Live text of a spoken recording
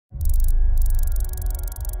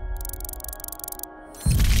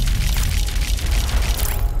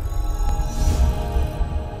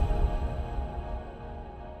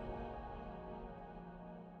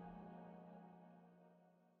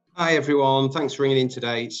Hi everyone, thanks for ringing in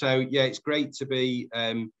today. So yeah, it's great to be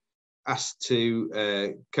asked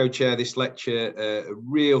to co-chair this lecture, a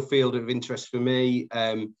real field of interest for me.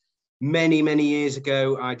 Many years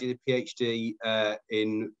ago, I did a PhD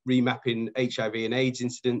in remapping HIV and AIDS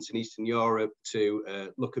incidents in Eastern Europe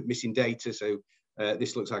to look at missing data. So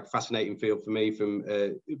this looks like a fascinating field for me from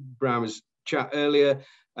Bhramar's chat earlier.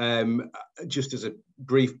 Just as a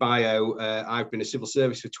brief bio, I've been a civil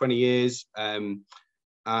service for 20 years.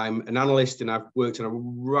 I'm an analyst and I've worked on a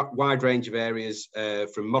wide range of areas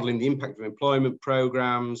from modelling the impact of employment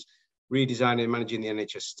programmes, redesigning and managing the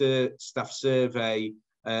NHS staff survey,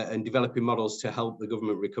 and developing models to help the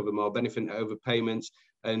government recover more benefit and overpayments,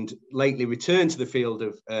 and lately returned to the field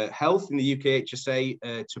of health in the UK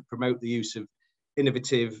HSA to promote the use of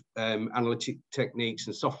innovative analytic techniques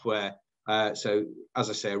and software. So,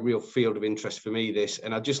 as I say, a real field of interest for me, this.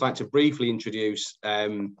 And I'd just like to briefly introduce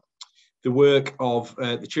the work of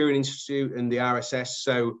the Turing Institute and the RSS.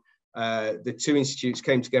 So the two institutes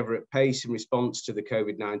came together at pace in response to the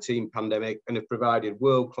COVID-19 pandemic and have provided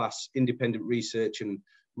world-class independent research and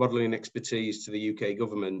modelling expertise to the UK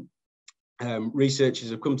government.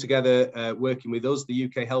 Researchers have come together working with us, the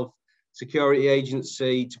UK Health Security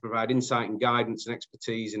Agency, to provide insight and guidance and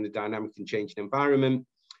expertise in the dynamic and changing environment.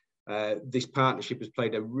 This partnership has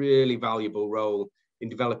played a really valuable role in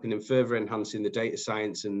developing and further enhancing the data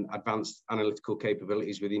science and advanced analytical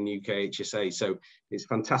capabilities within UK HSA. So it's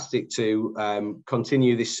fantastic to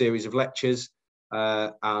continue this series of lectures.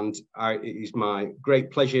 And it is my great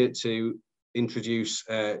pleasure to introduce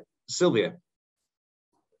Sylvia.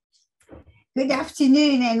 Good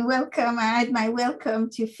afternoon and welcome. I add my welcome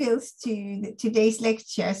to Phil's to today's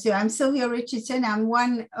lecture. So I'm Sylvia Richardson. I'm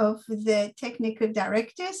one of the technical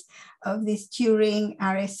directors of this Turing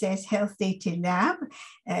RSS Health Data Lab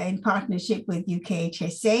in partnership with UK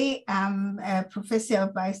HSA. I'm a professor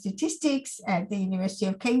of biostatistics at the University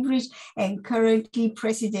of Cambridge and currently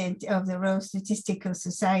president of the Royal Statistical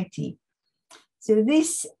Society. So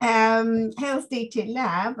this health data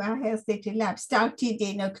lab, our health data lab, started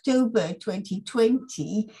in October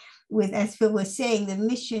 2020 with, as Phil was saying, the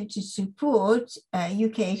mission to support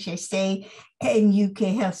UK HSA and UK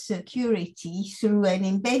health security through an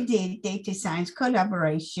embedded data science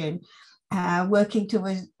collaboration, working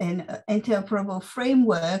towards an interoperable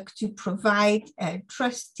framework to provide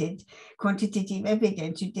trusted quantitative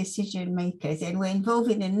evidence to decision makers. And we're involved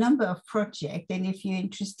in a number of projects. And if you're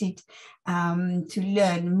interested to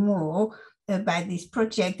learn more about this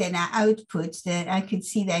project and our outputs, then I can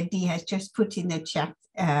see that Dee has just put in the chat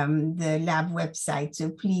the lab website.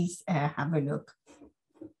 So please have a look.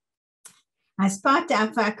 As part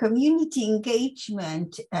of our community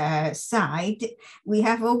engagement side, we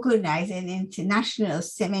have organized an international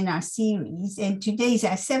seminar series, and today is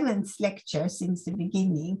our 7th lecture since the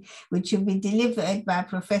beginning, which will be delivered by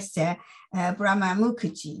Professor Bhramar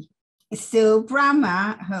Mukherjee. So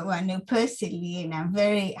Bhramar, who I know personally, and I'm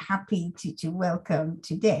very happy to welcome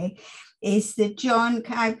today, is the John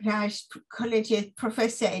Kaiblash Collegiate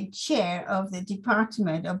Professor and Chair of the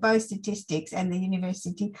Department of Biostatistics and the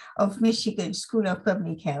University of Michigan School of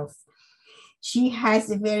Public Health. She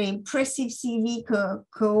has a very impressive CV,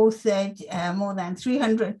 co-authored more than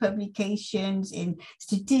 300 publications in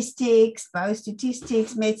statistics,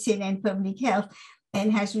 biostatistics, medicine, and public health,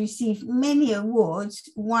 and has received many awards,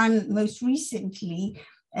 one most recently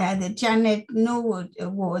the Janet Norwood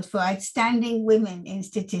Award for Outstanding Women in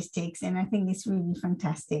Statistics, and I think it's really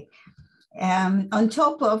fantastic. On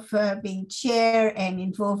top of being chair and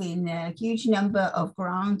involved in a huge number of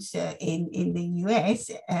grants in the US,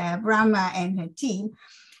 Bhramar and her team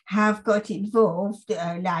have got involved,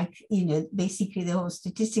 basically the whole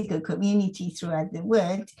statistical community throughout the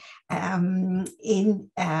world in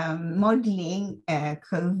modeling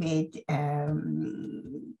COVID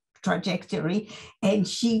trajectory, and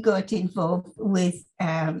she got involved with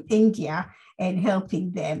India and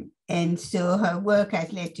helping them. And so her work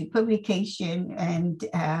has led to publication and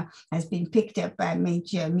has been picked up by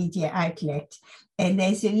major media outlets. And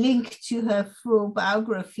there's a link to her full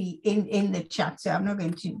biography in the chat, so I'm not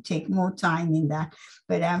going to take more time in that,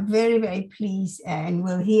 but I'm very pleased, and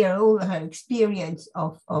we'll hear all her experience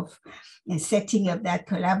of setting up that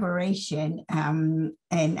collaboration. And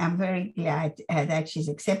I'm very glad that she's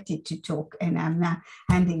accepted to talk, and I'm now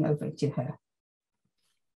handing over to her.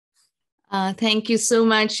 Thank you so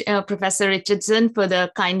much, Professor Richardson, for the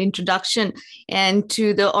kind introduction, and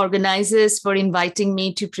to the organizers for inviting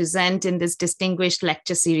me to present in this distinguished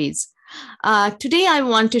lecture series. Today, I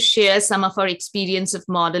want to share some of our experience of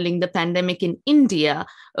modeling the pandemic in India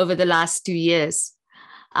over the last 2 years.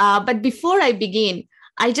 But before I begin,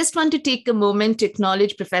 I just want to take a moment to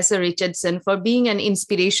acknowledge Professor Richardson for being an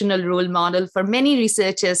inspirational role model for many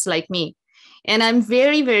researchers like me. And I'm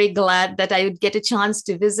very, very glad that I would get a chance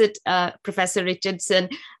to visit Professor Richardson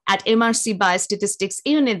at MRC Biostatistics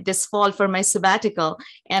Unit this fall for my sabbatical.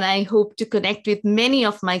 And I hope to connect with many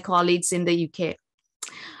of my colleagues in the UK.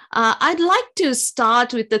 I'd like to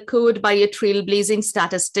start with a quote by a trailblazing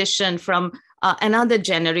statistician from another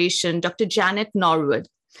generation, Dr. Janet Norwood,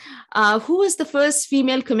 who was the first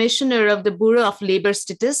female commissioner of the Bureau of Labor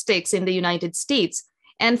Statistics in the United States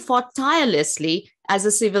and fought tirelessly as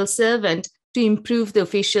a civil servant to improve the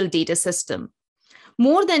official data system.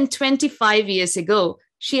 More than 25 years ago,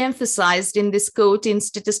 she emphasized in this quote in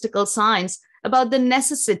Statistical Science about the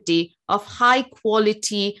necessity of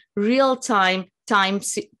high-quality, real-time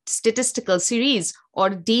statistical series or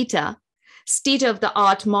data,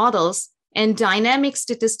 state-of-the-art models, and dynamic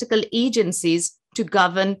statistical agencies to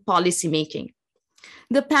govern policymaking.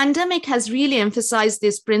 The pandemic has really emphasized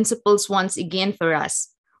these principles once again for us.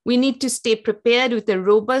 We need to stay prepared with a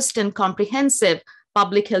robust and comprehensive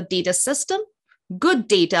public health data system. Good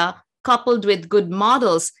data coupled with good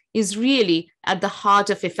models is really at the heart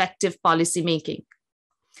of effective policymaking.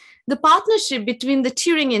 The partnership between the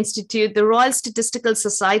Turing Institute, the Royal Statistical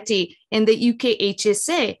Society, and the UK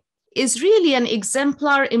HSA is really an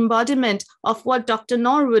exemplar embodiment of what Dr.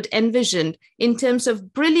 Norwood envisioned in terms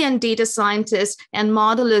of brilliant data scientists and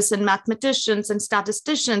modelers and mathematicians and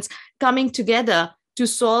statisticians coming together to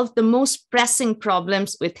solve the most pressing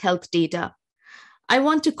problems with health data. I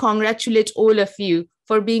want to congratulate all of you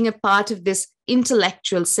for being a part of this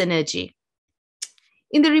intellectual synergy.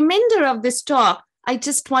 In the remainder of this talk, I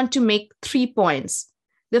just want to make 3 points.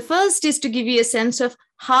 The first is to give you a sense of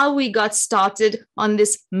how we got started on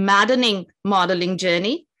this maddening modeling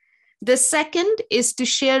journey. The second is to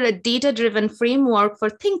share a data-driven framework for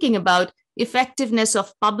thinking about effectiveness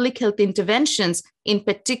of public health interventions, in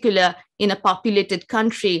particular in a populated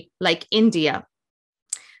country like India.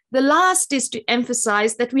 The last is to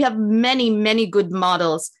emphasize that we have many, many good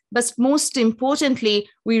models, but most importantly,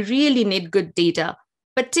 we really need good data,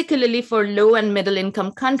 particularly for low and middle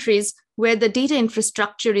income countries where the data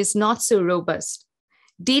infrastructure is not so robust.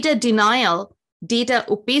 Data denial, data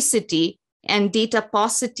opacity, and data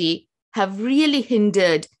paucity have really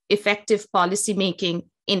hindered effective policymaking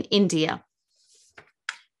in India.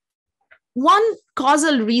 One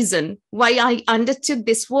causal reason why I undertook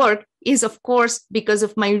this work is, of course, because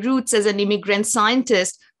of my roots as an immigrant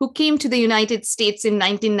scientist who came to the United States in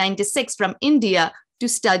 1996 from India to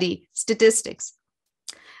study statistics.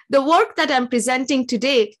 The work that I'm presenting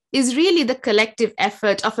today is really the collective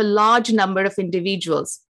effort of a large number of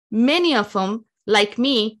individuals, many of whom, like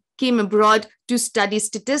me, came abroad to study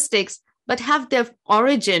statistics, but have their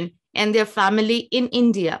origin and their family in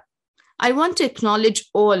India. I want to acknowledge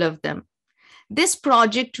all of them. This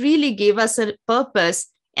project really gave us a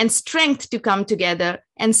purpose and strength to come together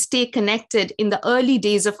and stay connected in the early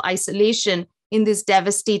days of isolation in this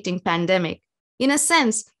devastating pandemic. In a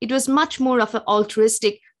sense, it was much more of an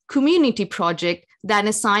altruistic community project than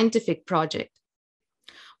a scientific project.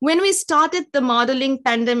 When we started the modeling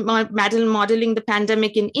the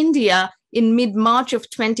pandemic in India in mid-March of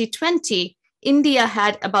 2020, India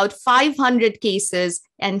had about 500 cases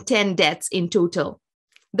and 10 deaths in total.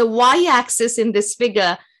 The y-axis in this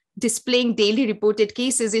figure displaying daily reported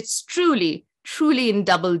cases, it's truly in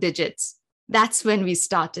double digits. That's when we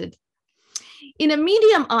started. In a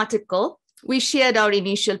Medium article, we shared our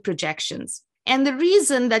initial projections. And the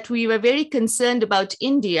reason that we were very concerned about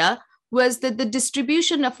India was that the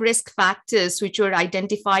distribution of risk factors which were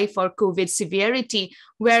identified for COVID severity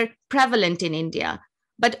were prevalent in India.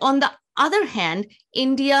 But on the other hand,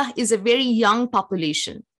 India is a very young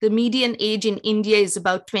population. The median age in India is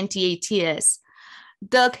about 28 years.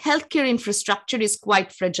 The healthcare infrastructure is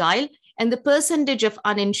quite fragile, and the percentage of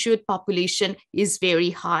uninsured population is very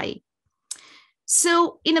high.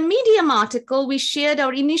 So in a Medium article, we shared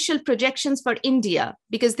our initial projections for India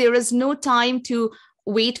because there was no time to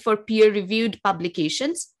wait for peer-reviewed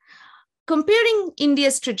publications, comparing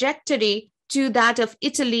India's trajectory to that of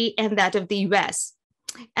Italy and that of the US.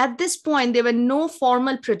 At this point, there were no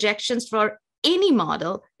formal projections for any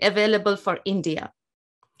model available for India.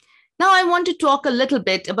 Now I want to talk a little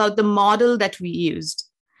bit about the model that we used.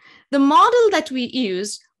 The model that we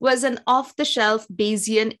used was an off-the-shelf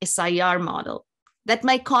Bayesian SIR model that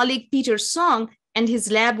my colleague Peter Song and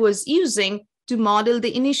his lab was using to model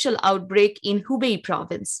the initial outbreak in Hubei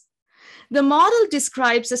province. The model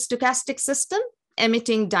describes a stochastic system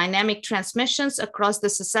emitting dynamic transmissions across the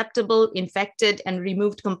susceptible, infected, and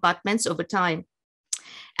removed compartments over time.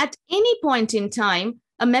 At any point in time,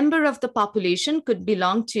 a member of the population could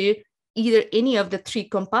belong to either any of the three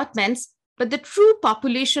compartments, but the true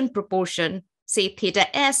population proportion, say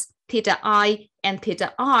theta S, theta I, and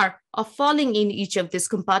theta R, of falling in each of these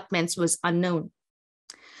compartments was unknown.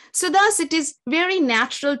 So thus, it is very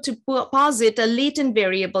natural to posit a latent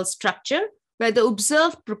variable structure where the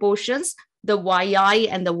observed proportions, the yi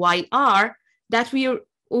and the yr,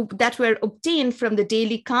 that were obtained from the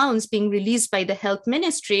daily counts being released by the health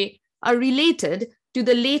ministry are related to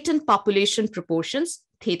the latent population proportions,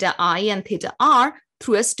 theta I and theta R,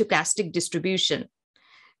 through a stochastic distribution.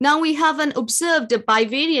 Now we have observed a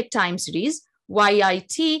bivariate time series,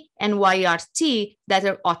 YIT and YRT, that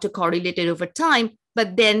are autocorrelated over time,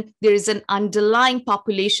 but then there is an underlying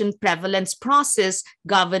population prevalence process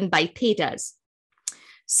governed by thetas.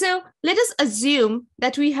 So let us assume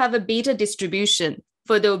that we have a beta distribution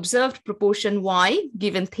for the observed proportion Y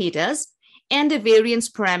given thetas and a variance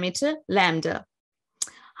parameter lambda.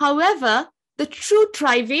 However, the true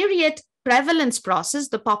trivariate prevalence process,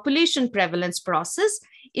 the population prevalence process,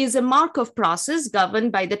 is a Markov process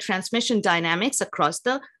governed by the transmission dynamics across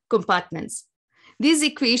the compartments. These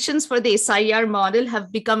equations for the SIR model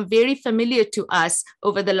have become very familiar to us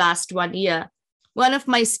over the last 1 year. One of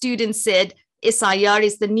my students said, SIR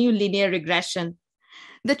is the new linear regression.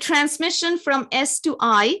 The transmission from S to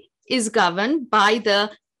I is governed by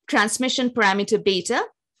the transmission parameter beta.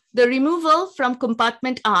 The removal from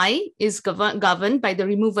compartment I is governed by the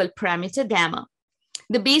removal parameter gamma.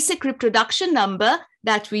 The basic reproduction number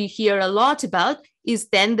that we hear a lot about is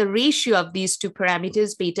then the ratio of these two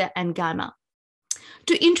parameters, beta and gamma.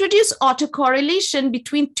 To introduce autocorrelation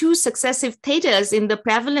between two successive thetas in the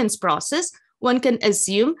prevalence process, one can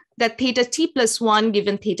assume that theta t plus 1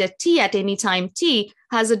 given theta t at any time t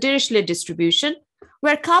has a Dirichlet distribution,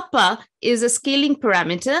 where kappa is a scaling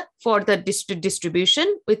parameter for the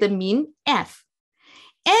distribution with a mean f.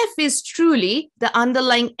 F is truly the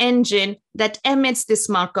underlying engine that emits this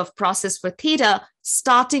Markov process for theta,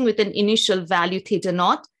 starting with an initial value theta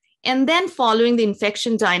naught, and then following the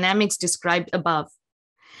infection dynamics described above.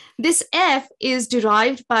 This F is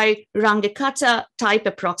derived by Runge-Kutta type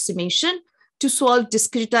approximation to solve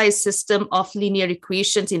discretized system of linear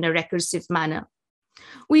equations in a recursive manner.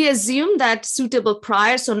 We assume that suitable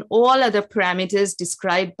priors on all other parameters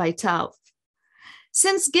described by tau.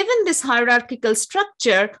 Since given this hierarchical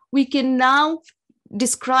structure, we can now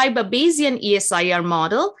describe a Bayesian ESIR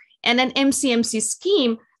model and an MCMC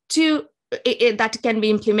scheme that can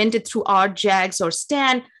be implemented through R, JAGS, or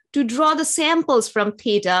STAN to draw the samples from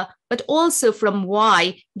theta, but also from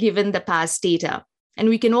Y given the past data. And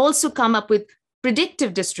we can also come up with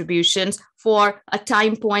predictive distributions for a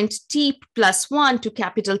time point t plus 1 to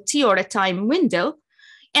capital T or a time window.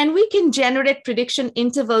 And we can generate prediction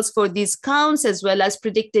intervals for these counts as well as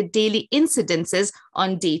predicted daily incidences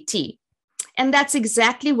on day t. And that's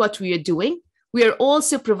exactly what we are doing. We are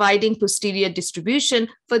also providing posterior distribution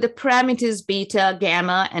for the parameters beta,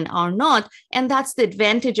 gamma, and R naught. And that's the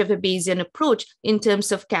advantage of a Bayesian approach in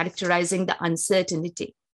terms of characterizing the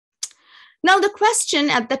uncertainty. Now, the question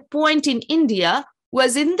at that point in India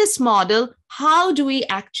was, in this model, how do we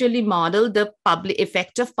actually model the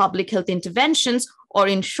effect of public health interventions, or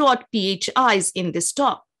in short, PHIs, in this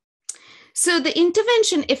talk? So the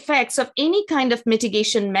intervention effects of any kind of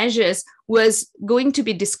mitigation measures was going to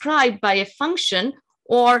be described by a function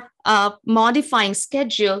or a modifying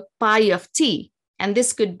schedule pi of t. And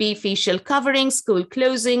this could be facial covering, school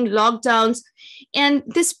closing, lockdowns. And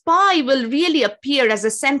this pi will really appear as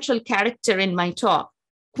a central character in my talk,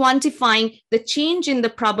 quantifying the change in the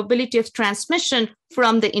probability of transmission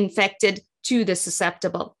from the infected to the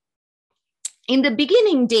susceptible. In the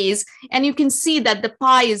beginning days, and you can see that the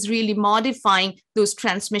pi is really modifying those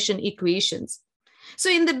transmission equations.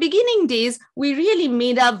 So in the beginning days, we really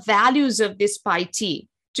made up values of this pi t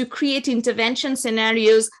to create intervention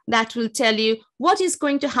scenarios that will tell you what is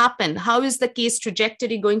going to happen, how is the case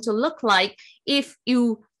trajectory going to look like if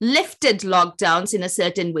you lifted lockdowns in a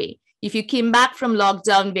certain way, if you came back from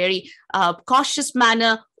lockdown very cautious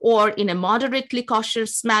manner, or in a moderately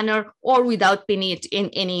cautious manner, or without paying it in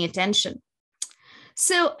any attention.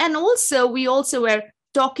 So, and also, we also were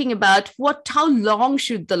talking about how long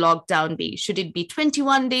should the lockdown be? Should it be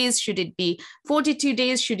 21 days? Should it be 42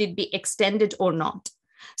 days? Should it be extended or not?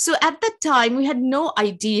 So at that time, we had no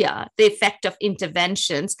idea the effect of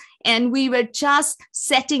interventions, and we were just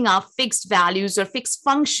setting up fixed values or fixed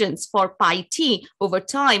functions for pi t over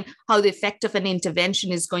time, how the effect of an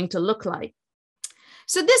intervention is going to look like.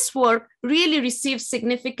 So this work really received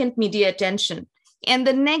significant media attention. And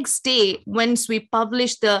the next day, once we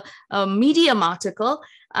published the Medium article,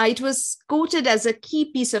 it was quoted as a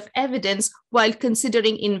key piece of evidence while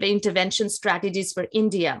considering intervention strategies for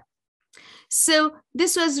India. So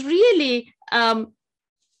this was really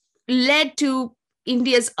led to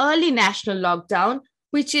India's early national lockdown,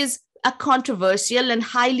 which is a controversial and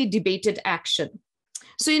highly debated action.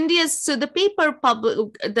 So the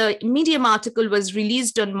Medium article was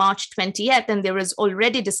released on March 20th, and there was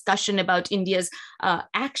already discussion about India's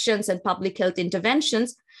actions and public health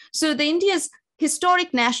interventions. So India's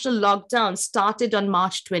historic national lockdown started on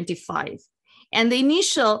March 25, and the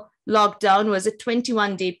initial lockdown was a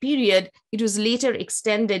 21-day period. It was later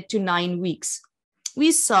extended to 9 weeks.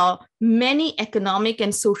 We saw many economic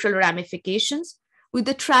and social ramifications, with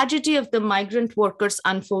the tragedy of the migrant workers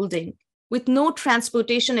unfolding, with no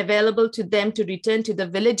transportation available to them to return to the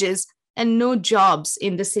villages and no jobs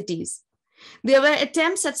in the cities. There were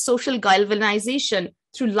attempts at social galvanization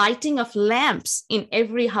through lighting of lamps in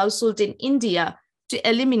every household in India to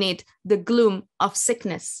eliminate the gloom of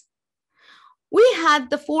sickness. We had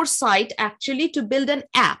the foresight actually to build an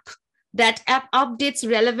app. That app updates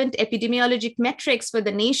relevant epidemiologic metrics for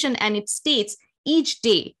the nation and its states each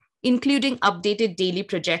day, including updated daily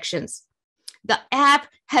projections. The app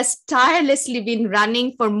has tirelessly been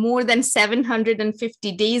running for more than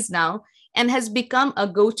 750 days now and has become a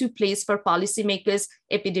go-to place for policymakers,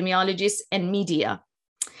 epidemiologists, and media.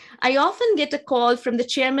 I often get a call from the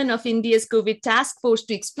chairman of India's COVID task force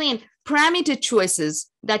to explain parameter choices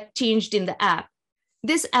that changed in the app.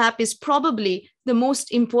 This app is probably the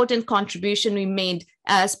most important contribution we made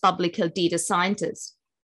as public health data scientists.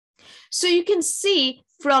 So you can see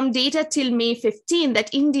from data till May 15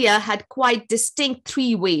 that India had quite distinct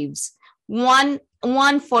 3 waves, one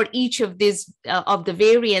for each of these of the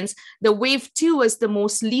variants. The wave 2 was the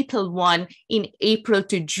most lethal one in April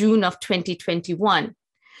to June of 2021.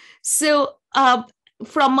 So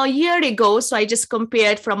from a year ago, so I just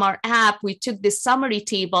compared from our app, we took this summary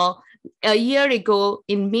table a year ago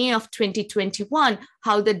in May of 2021,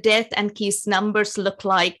 how the death and case numbers look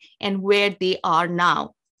like and where they are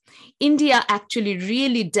now. India actually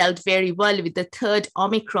really dealt very well with the 3rd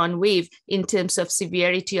Omicron wave in terms of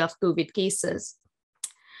severity of COVID cases.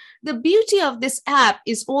 The beauty of this app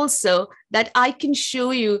is also that I can show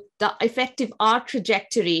you the effective R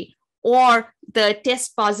trajectory or the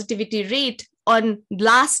test positivity rate on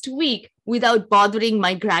last week without bothering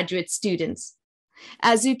my graduate students.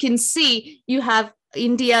 As you can see, you have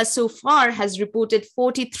India so far has reported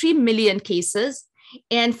 43 million cases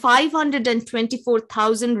and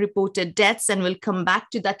 524,000 reported deaths, and we'll come back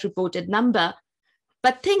to that reported number.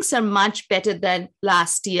 But things are much better than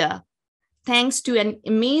last year, thanks to an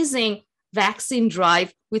amazing vaccine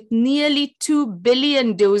drive with nearly 2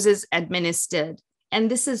 billion doses administered. And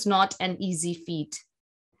this is not an easy feat.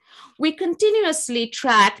 We continuously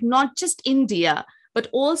track not just India, but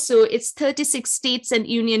also its 36 states and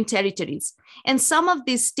union territories. And some of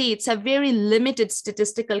these states have very limited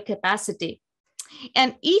statistical capacity.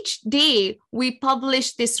 And each day we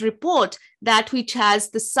publish this report which has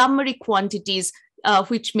the summary quantities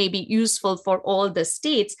which may be useful for all the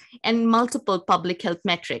states and multiple public health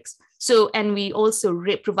metrics. So, and we also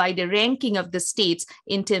provide a ranking of the states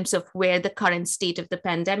in terms of where the current state of the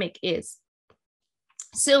pandemic is.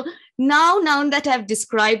 So now that I've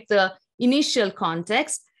described the initial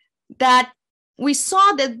context, that we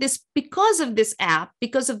saw that because of this app,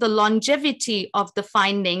 because of the longevity of the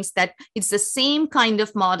findings, that it's the same kind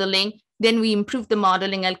of modeling, then we improved the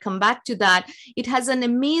modeling. I'll come back to that. It has an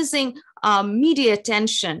amazing media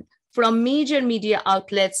attention from major media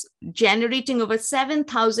outlets, generating over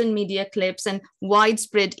 7,000 media clips and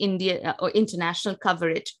widespread India or international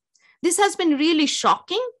coverage. This has been really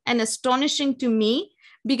shocking and astonishing to me,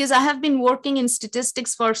 because I have been working in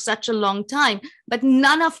statistics for such a long time, but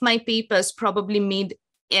none of my papers probably made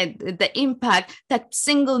the impact that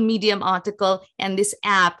single Medium article and this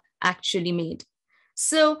app actually made.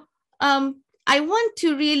 So I want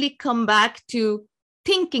to really come back to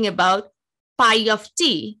thinking about pi of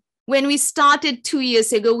t. When we started 2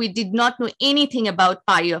 years ago, we did not know anything about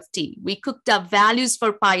pi of t. We cooked up values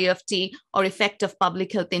for pi of t or effect of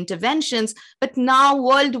public health interventions, but now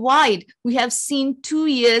worldwide, we have seen 2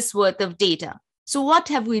 years worth of data. So what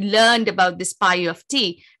have we learned about this pi of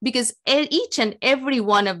t? Because each and every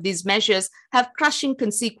one of these measures have crushing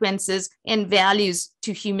consequences and values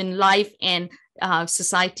to human life and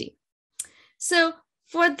society. So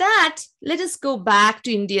for that, let us go back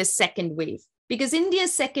to India's second wave. Because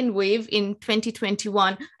India's second wave in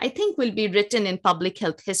 2021, I think, will be written in public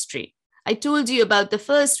health history. I told you about the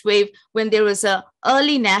first wave when there was an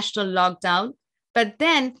early national lockdown. But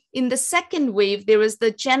then in the second wave, there was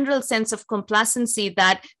the general sense of complacency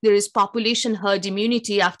that there is population herd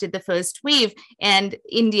immunity after the first wave, and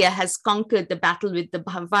India has conquered the battle with the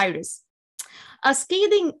virus. A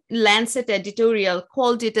scathing Lancet editorial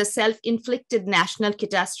called it a self-inflicted national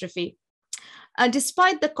catastrophe.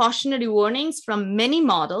 Despite the cautionary warnings from many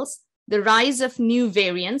models, the rise of new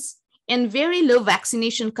variants, and very low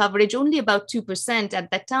vaccination coverage, only about 2%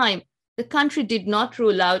 at that time, the country did not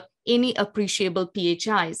roll out any appreciable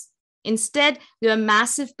PHIs. Instead, there were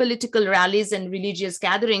massive political rallies and religious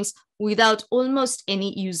gatherings without almost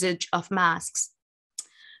any usage of masks.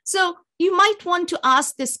 So you might want to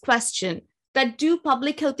ask this question, that do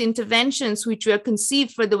public health interventions which were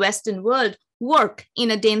conceived for the Western world work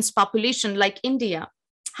in a dense population like India?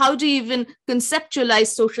 How do you even conceptualize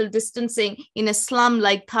social distancing in a slum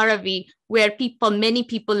like Dharavi, where many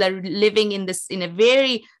people are living in a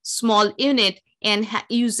very small unit and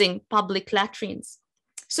using public latrines?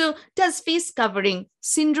 So does face covering,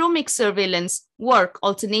 syndromic surveillance work?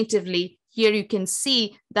 Alternatively, here you can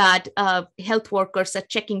see that health workers are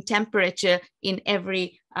checking temperature in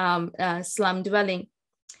every slum dwelling.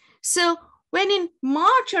 So when in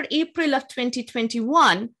March or April of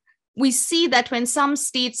 2021, we see that when some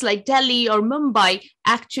states like Delhi or Mumbai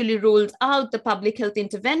actually rolled out the public health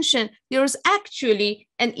intervention, there was actually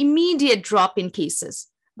an immediate drop in cases.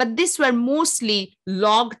 But these were mostly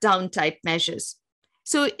lockdown type measures.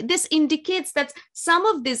 So this indicates that some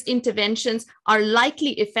of these interventions are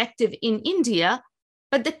likely effective in India,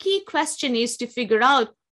 but the key question is to figure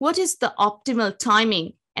out what is the optimal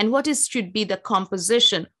timing and what should be the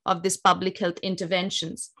composition of these public health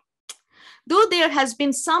interventions. Though there has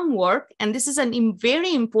been some work, and this is a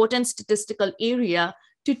very important statistical area,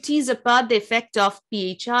 to tease apart the effect of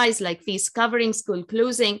PHIs like face covering, school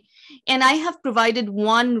closing. And I have provided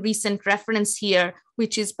one recent reference here,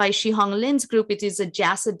 which is by Shihong Lin's group. It is a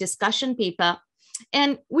JASA discussion paper.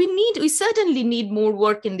 And we certainly need more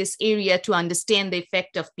work in this area to understand the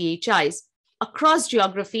effect of PHIs across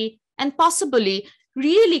geography and possibly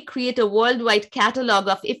really create a worldwide catalog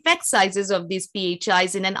of effect sizes of these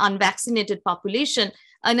PHIs in an unvaccinated population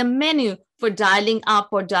and a menu for dialing up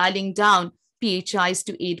or dialing down PHIs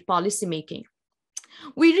to aid policymaking.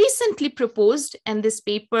 We recently proposed, and this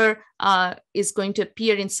paper is going to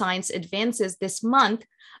appear in Science Advances this month,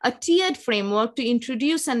 a tiered framework to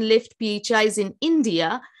introduce and lift PHIs in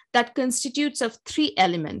India that constitutes of 3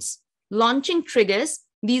 elements: launching triggers.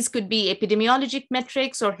 These could be epidemiologic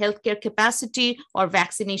metrics or healthcare capacity or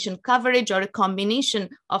vaccination coverage or a combination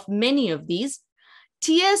of many of these.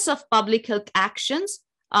 Tiers of public health actions,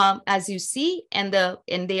 as you see, and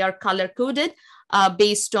they are color-coded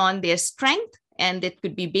based on their strength, and it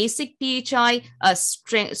could be basic PHI,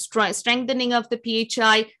 strengthening of the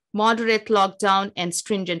PHI, moderate lockdown, and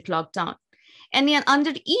stringent lockdown. And then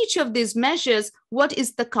under each of these measures, what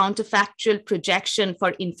is the counterfactual projection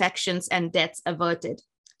for infections and deaths averted?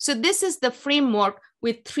 So this is the framework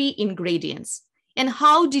with 3 ingredients. And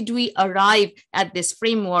how did we arrive at this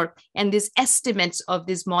framework and these estimates of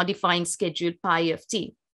this modifying schedule pi of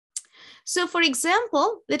t? So for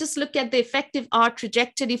example, let us look at the effective R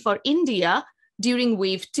trajectory for India during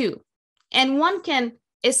wave 2. And one can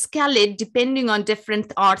escalate depending on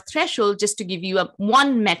different R threshold, just to give you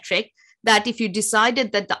one metric, that if you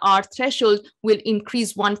decided that the R threshold will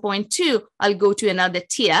increase 1.2, I'll go to another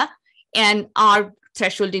tier, and R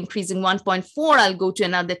threshold increasing 1.4, I'll go to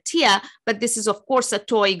another tier. But this is, of course, a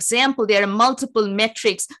toy example. There are multiple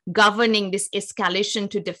metrics governing this escalation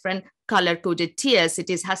to different color-coded tiers. It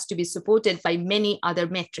has to be supported by many other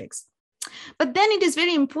metrics. But then it is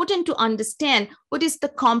very important to understand what is the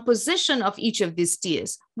composition of each of these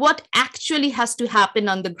tiers. What actually has to happen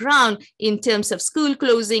on the ground in terms of school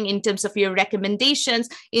closing, in terms of your recommendations,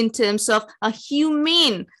 in terms of a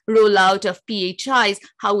humane rollout of PHIs,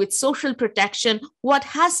 how with social protection, what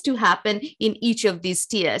has to happen in each of these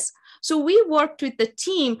tiers. So we worked with the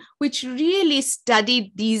team which really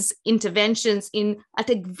studied these interventions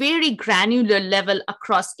at a very granular level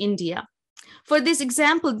across India. For this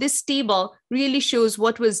example, this table really shows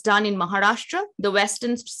what was done in Maharashtra, the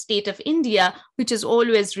western state of India, which has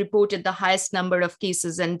always reported the highest number of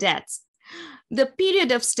cases and deaths. The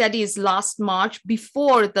period of study is last March,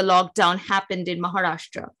 before the lockdown happened in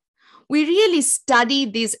Maharashtra. We really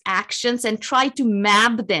studied these actions and try to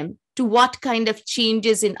map them to what kind of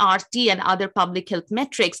changes in RT and other public health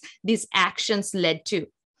metrics these actions led to.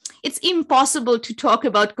 It's impossible to talk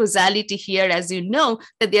about causality here, as you know,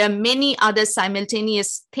 that there are many other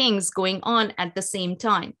simultaneous things going on at the same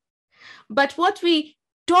time. But what we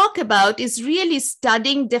talk about is really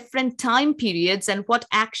studying different time periods and what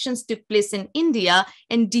actions took place in India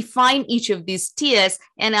and define each of these tiers.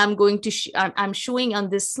 And I'm going to, I'm showing on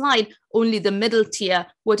this slide only the middle tier,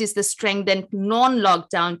 what is the strengthened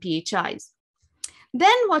non-lockdown PHIs.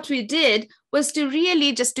 Then what we did was to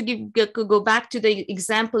really, just to go back to the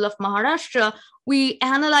example of Maharashtra, we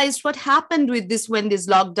analyzed what happened with this when these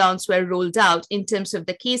lockdowns were rolled out in terms of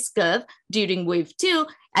the case curve during wave 2.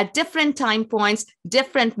 At different time points,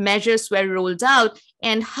 different measures were rolled out,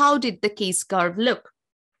 and how did the case curve look?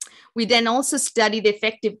 We then also studied the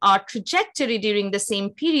effective R trajectory during the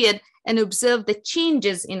same period and observed the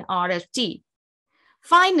changes in RFT.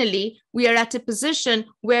 Finally, we are at a position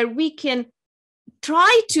where we can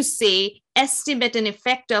try to estimate an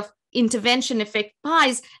effect of intervention effect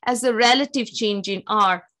pi's as the relative change in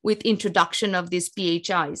R with introduction of these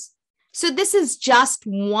PHIs. So this is just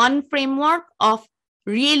one framework of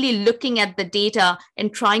really looking at the data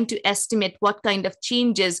and trying to estimate what kind of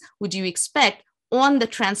changes would you expect on the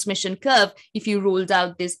transmission curve if you rolled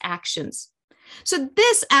out these actions. So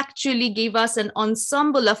this actually gave us an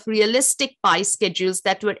ensemble of realistic pi schedules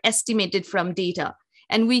that were estimated from data.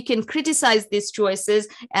 And we can criticize these choices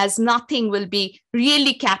as nothing will be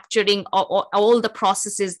really capturing all the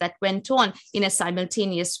processes that went on in a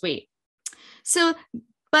simultaneous way. So,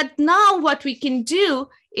 but now what we can do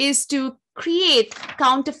is to create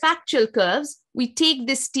counterfactual curves. We take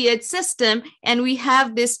this tiered system and we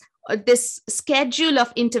have this schedule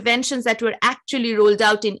of interventions that were actually rolled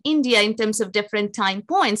out in India in terms of different time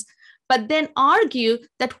points, but then argue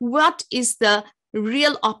that what is the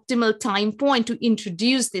real optimal time point to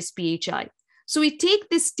introduce this PHI. So we take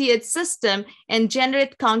this tiered system and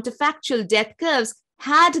generate counterfactual death curves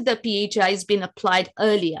had the PHIs been applied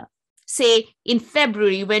earlier, say in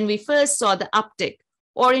February when we first saw the uptick,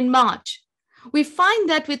 or in March. We find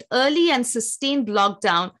that with early and sustained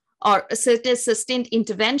lockdown or certain sustained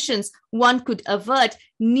interventions, one could avert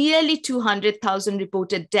nearly 200,000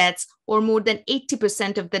 reported deaths, or more than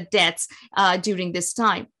 80% of the deaths during this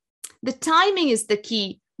time. The timing is the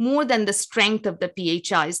key more than the strength of the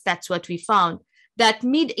PHIs. That's what we found. That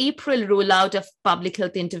mid-April rollout of public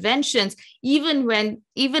health interventions, even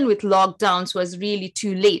with lockdowns, was really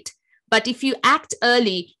too late. But if you act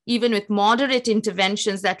early, even with moderate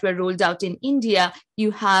interventions that were rolled out in India, you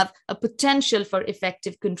have a potential for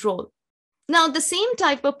effective control. Now, the same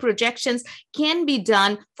type of projections can be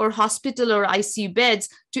done for hospital or ICU beds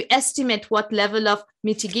to estimate what level of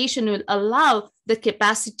mitigation will allow the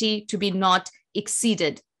capacity to be not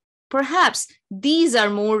exceeded. Perhaps these are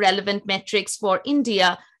more relevant metrics for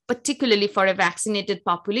India, particularly for a vaccinated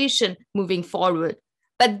population moving forward.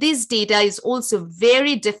 But this data is also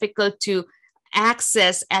very difficult to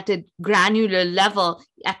access at a granular level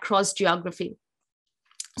across geography.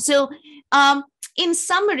 So in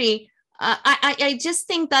summary, I just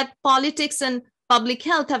think that politics and public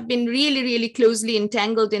health have been really, really closely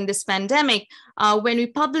entangled in this pandemic. When we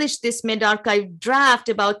published this mid-archive draft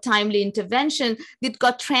about timely intervention, it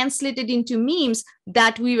got translated into memes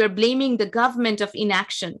that we were blaming the government of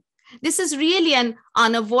inaction. This is really an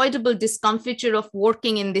unavoidable discomfiture of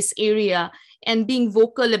working in this area and being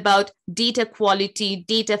vocal about data quality,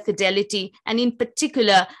 data fidelity, and in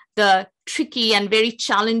particular, the tricky and very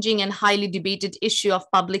challenging and highly debated issue of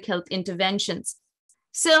public health interventions.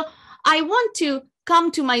 So I want to come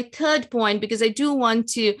to my third point, because I do want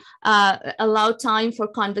to allow time for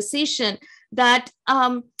conversation, that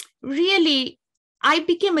really I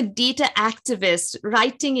became a data activist,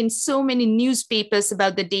 writing in so many newspapers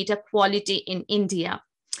about the data quality in India.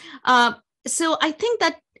 So I think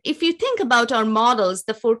that if you think about our models,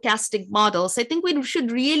 the forecasting models, I think we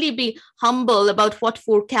should really be humble about what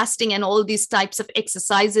forecasting and all these types of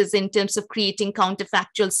exercises in terms of creating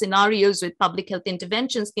counterfactual scenarios with public health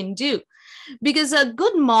interventions can do. Because a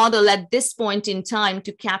good model at this point in time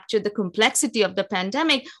to capture the complexity of the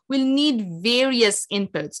pandemic will need various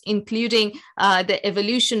inputs, including the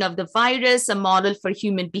evolution of the virus, a model for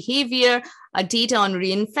human behavior, data on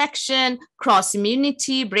reinfection,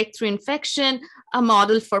 cross-immunity, breakthrough infection, a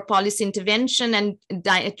model for policy intervention,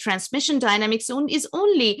 and transmission dynamics is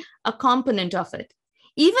only a component of it.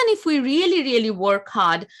 Even if we really, really work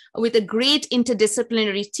hard with a great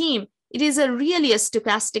interdisciplinary team, it is really a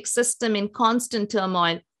stochastic system in constant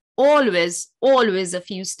turmoil, always a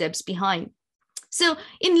few steps behind. So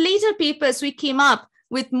in later papers, we came up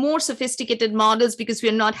with more sophisticated models because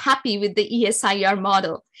we're not happy with the ESIR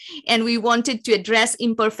model. And we wanted to address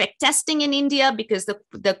imperfect testing in India because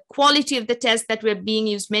the quality of the tests that were being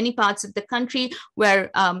used many parts of the country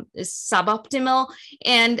were suboptimal.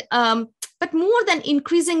 And but more than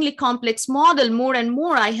increasingly complex model, more and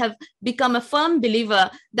more, I have become a firm believer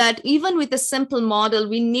that even with a simple model,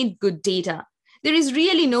 we need good data. There is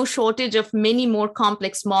really no shortage of many more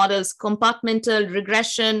complex models, compartmental,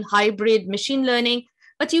 regression, hybrid, machine learning,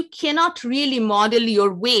 but you cannot really model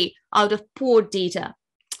your way out of poor data.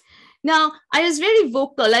 Now, I was very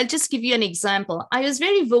vocal. I'll just give you an example. I was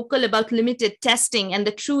very vocal about limited testing and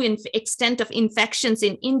the true extent of infections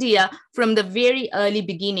in India from the very early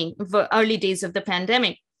days of the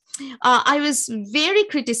pandemic. I was very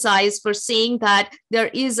criticized for saying that there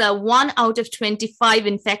is a 1 out of 25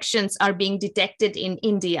 infections are being detected in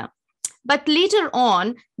India. But later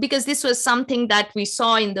on, because this was something that we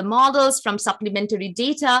saw in the models from supplementary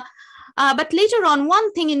data, but later on,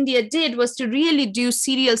 one thing India did was to really do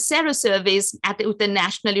serial serosurveys with a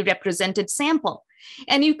nationally represented sample.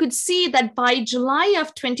 And you could see that by July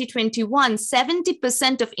of 2021,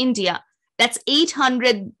 70% of India, that's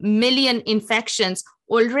 800 million infections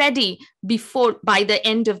already by the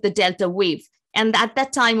end of the Delta wave. And at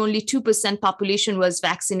that time, only 2% population was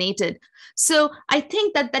vaccinated. So I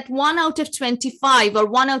think that 1 out of 25 or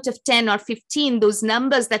 1 out of 10 or 15, those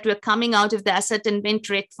numbers that were coming out of the ascertainment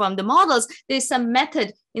rate from the models, there's some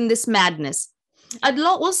method in this madness. I'd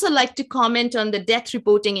also like to comment on the death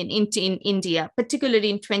reporting in India, particularly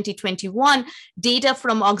in 2021. Data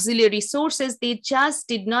from auxiliary sources, they just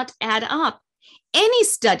did not add up. Any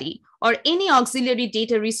study or any auxiliary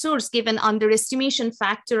data resource gave an underestimation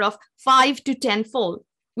factor of 5 to 10-fold.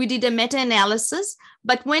 We did a meta-analysis,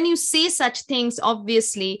 but when you say such things,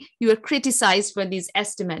 obviously, you are criticized for these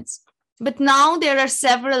estimates. But now there are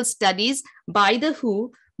several studies by the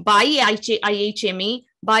WHO, by IHME,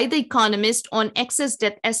 by The Economist on excess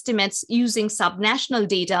death estimates using subnational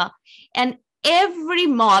data, and every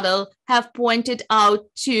model have pointed out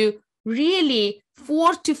to really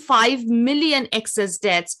 4 to 5 million excess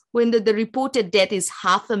deaths when the reported death is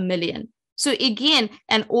 500,000. So again,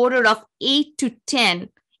 an order of 8 to 10.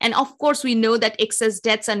 And of course, we know that excess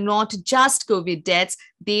deaths are not just COVID deaths.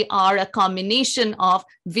 They are a combination of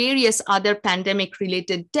various other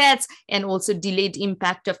pandemic-related deaths and also delayed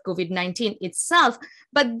impact of COVID-19 itself.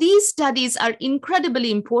 But these studies are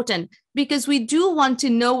incredibly important because we do want to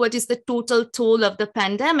know what is the total toll of the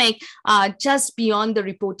pandemic just beyond the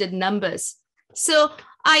reported numbers. So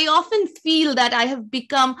I often feel that I have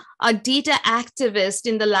become a data activist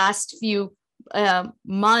in the last few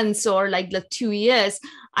months or like the 2 years.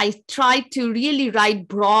 I tried to really write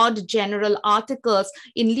broad general articles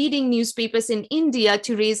in leading newspapers in India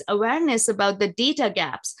to raise awareness about the data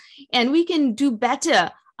gaps. And we can do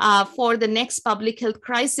better for the next public health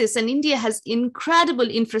crisis. And India has incredible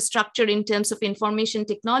infrastructure in terms of information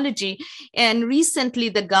technology. And recently,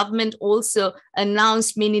 the government also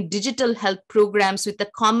announced many digital health programs with the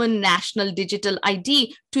common national digital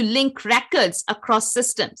ID to link records across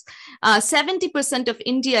systems. 70% of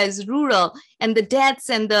India is rural, and the deaths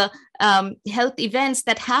and the health events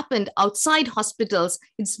that happened outside hospitals,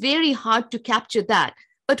 it's very hard to capture that.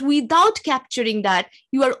 But without capturing that,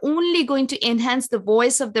 you are only going to enhance the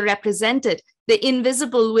voice of the represented. The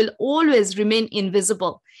invisible will always remain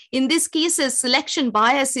invisible. In these cases, selection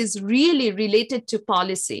bias is really related to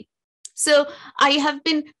policy. So I have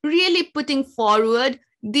been really putting forward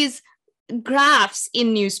these graphs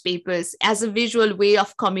in newspapers as a visual way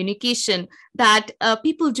of communication that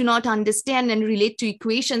people do not understand and relate to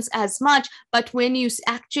equations as much, but when you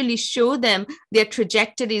actually show them their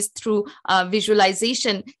trajectories through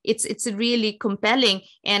visualization, it's really compelling.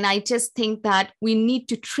 And I just think that we need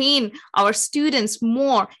to train our students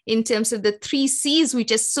more in terms of the 3 C's,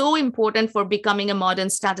 which is so important for becoming a modern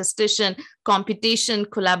statistician: computation,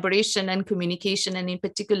 collaboration, and communication, and in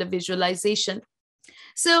particular visualization.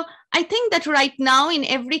 So I think that right now in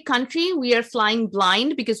every country, we are flying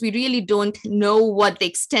blind because we really don't know what the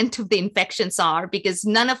extent of the infections are, because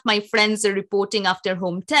none of my friends are reporting after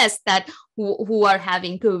home tests that who are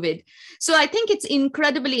having COVID. So I think it's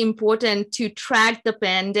incredibly important to track the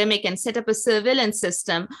pandemic and set up a surveillance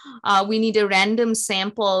system. We need a random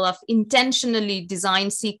sample of intentionally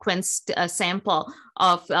designed sequenced sample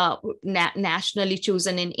of nationally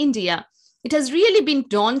chosen in India. It has really been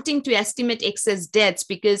daunting to estimate excess deaths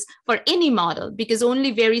for any model, because only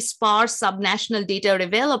very sparse subnational data are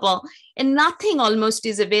available, and nothing almost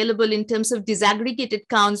is available in terms of disaggregated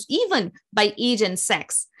counts, even by age and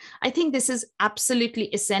sex. I think this is absolutely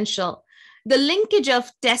essential. The linkage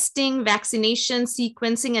of testing, vaccination,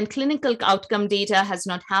 sequencing, and clinical outcome data has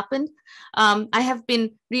not happened. I have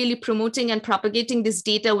been really promoting and propagating this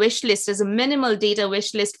data wish list as a minimal data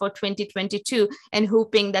wish list for 2022 and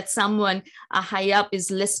hoping that someone high up is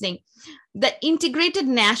listening. The integrated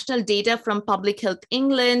national data from Public Health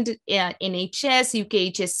England, NHS,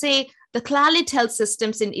 UKHSA, the Clalit health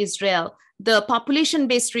systems in Israel, the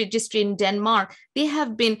population-based registry in Denmark, they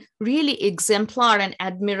have been really exemplar and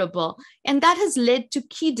admirable. And that has led to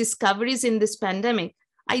key discoveries in this pandemic.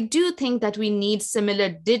 I do think that we need similar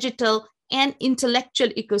digital and intellectual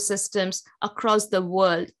ecosystems across the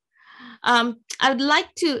world. I would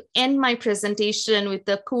like to end my presentation with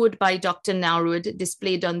a quote by Dr. Narud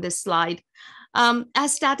displayed on this slide.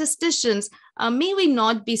 As statisticians, may we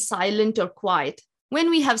not be silent or quiet when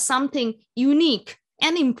we have something unique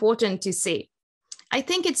and important to say. I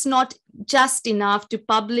think it's not just enough to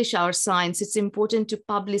publish our science, it's important to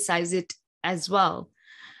publicize it as well.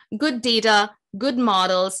 Good data, good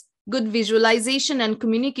models, good visualization and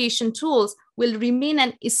communication tools will remain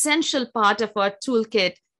an essential part of our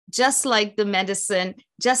toolkit, just like the medicine,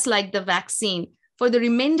 just like the vaccine, for the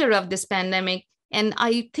remainder of this pandemic. And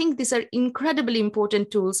I think these are incredibly important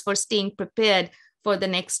tools for staying prepared for the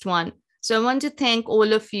next one. So I want to thank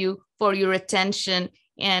all of you for your attention,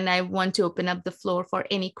 and I want to open up the floor for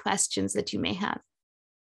any questions that you may have.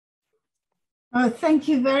 Oh, thank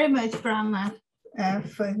you very much, Bhramar,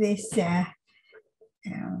 for this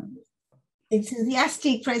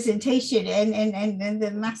enthusiastic presentation and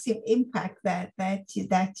the massive impact that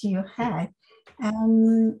you had.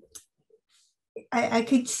 I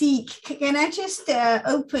could see. Can I just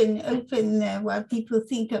open while people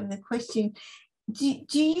think of the question? Do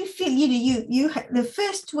you feel you the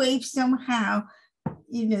first wave somehow,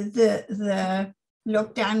 the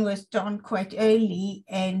lockdown was done quite early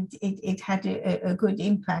and it had a good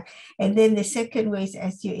impact, and then the second wave,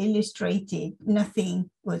 as you illustrated, nothing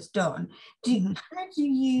was done. How do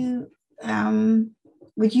you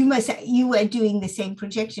but you were doing the same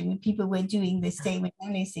projection, people were doing the same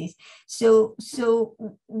analysis, so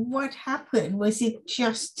what happened? Was it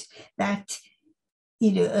just that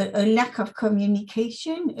a lack of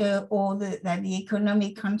communication, or that the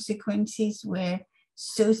economic consequences were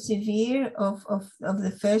so severe of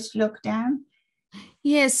the first lockdown?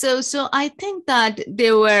 Yes, so I think that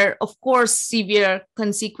there were, of course, severe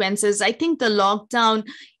consequences. I think the lockdown,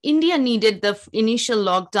 India needed the initial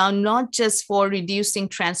lockdown, not just for reducing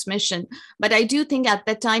transmission, but I do think at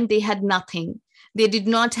that time they had nothing. They did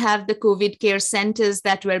not have the COVID care centers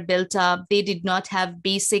that were built up. They did not have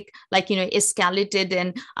basic, escalated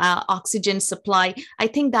and oxygen supply. I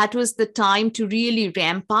think that was the time to really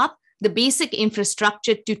ramp up the basic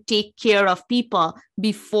infrastructure to take care of people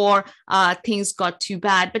before things got too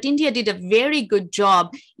bad. But India did a very good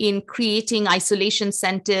job in creating isolation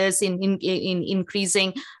centers, in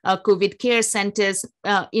increasing COVID care centers,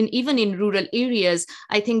 even in rural areas.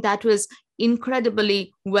 I think that was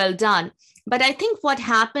incredibly well done. But I think what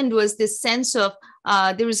happened was this sense of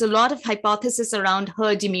there was a lot of hypothesis around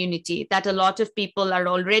herd immunity, that a lot of people are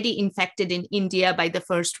already infected in India by the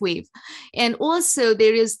first wave. And also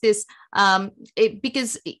there is this,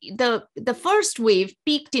 because the first wave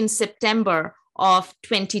peaked in September of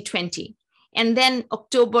 2020. And then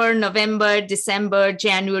October, November, December,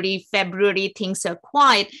 January, February, things are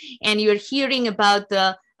quiet. And you're hearing about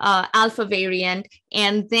the Alpha variant,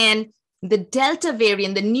 and then the Delta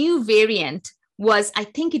variant, the new variant, was, I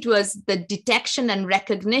think it was the detection and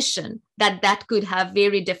recognition that could have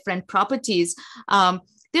very different properties.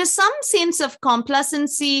 There's some sense of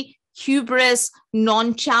complacency, hubris,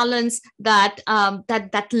 nonchalance that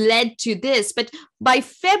led to this. But by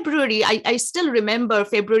February, I still remember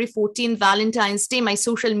February 14, Valentine's Day, my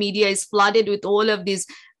social media is flooded with all of these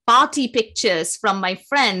party pictures from my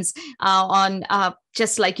friends on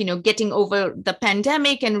just getting over the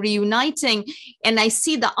pandemic and reuniting. And I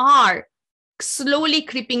see the R slowly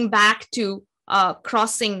creeping back to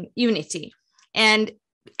crossing unity. And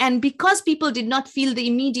because people did not feel the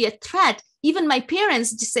immediate threat, even my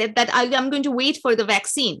parents said that I'm going to wait for the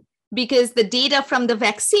vaccine, because the data from the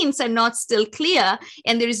vaccines are not still clear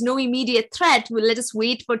and there is no immediate threat. Well, let us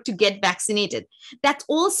wait to get vaccinated. That's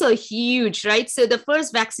also huge, right? So the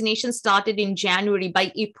first vaccination started in January.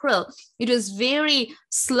 By April, it was very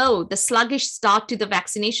slow, the sluggish start to the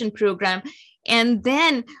vaccination program. And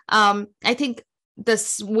then I think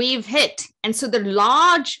this wave hit. And so the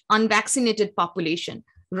large unvaccinated population,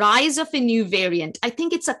 rise of a new variant, I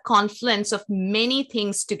think it's a confluence of many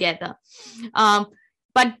things together.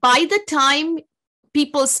 But by the time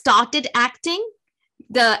people started acting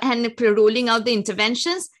and rolling out the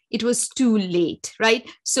interventions, it was too late, right?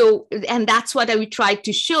 So, and that's what I would try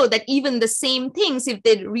to show, that even the same things, if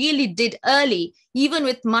they really did early, even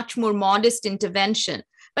with much more modest intervention.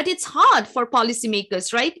 But it's hard for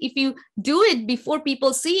policymakers, right? If you do it before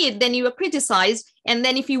people see it, then you are criticized. And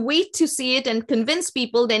then if you wait to see it and convince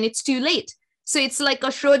people, then it's too late. So it's like a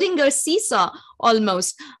Schrödinger seesaw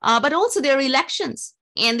almost. But also there are elections,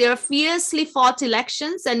 and there are fiercely fought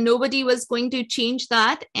elections, and nobody was going to change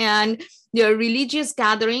that. And there are religious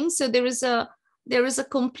gatherings. So there is a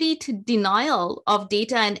complete denial of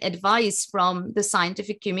data and advice from the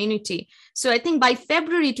scientific community. So I think by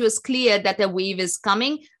February, it was clear that a wave is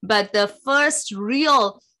coming, but the first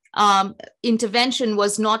real intervention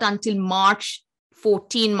was not until March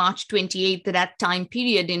 14, March 28, that time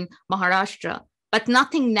period in Maharashtra, but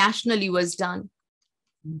nothing nationally was done.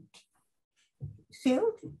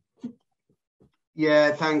 Phil?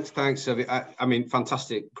 Yeah, thanks, Sylvia. I mean,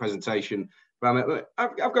 fantastic presentation. I've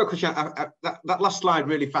got a question. That last slide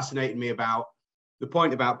really fascinated me about the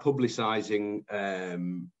point about publicizing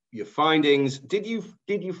your findings. Did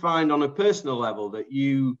you find on a personal level that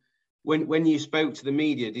you, when you spoke to the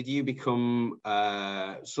media, did you become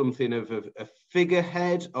something of a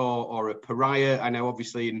figurehead or a pariah? I know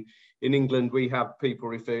obviously in England, we have people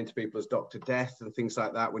referring to people as Dr. Death and things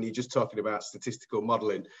like that when you're just talking about statistical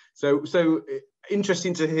modeling. So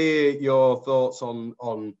interesting to hear your thoughts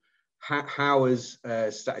on how as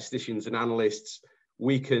statisticians and analysts,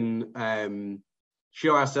 we can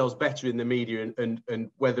show ourselves better in the media, and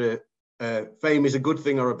whether fame is a good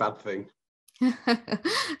thing or a bad thing.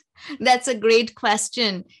 That's a great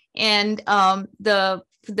question. And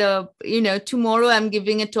tomorrow I'm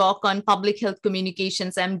giving a talk on public health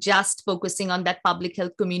communications. I'm just focusing on that public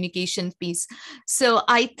health communication piece. So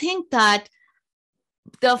I think that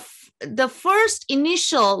the first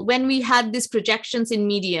initial, when we had these projections in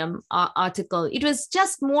Medium article, it was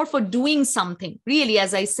just more for doing something, really,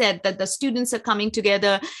 as I said, that the students are coming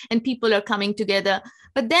together and people are coming together.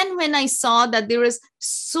 But then when I saw that there was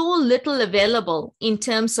so little available in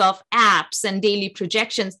terms of apps and daily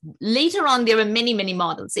projections, later on, there were many, many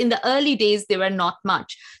models. In the early days, there were not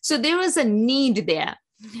much. So there was a need there.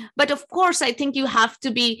 But of course, I think you have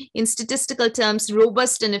to be, in statistical terms,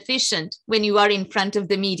 robust and efficient when you are in front of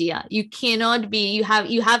the media. You cannot be, you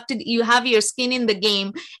have your skin in the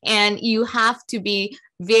game, and you have to be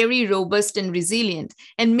very robust and resilient.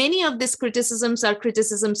 And many of these criticisms are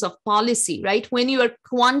criticisms of policy, right? When you are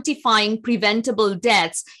quantifying preventable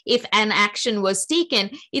deaths, if an action was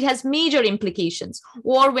taken, it has major implications.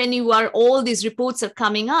 Or when all these reports are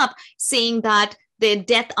coming up saying that the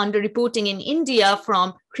death underreporting in India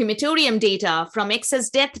from crematorium data, from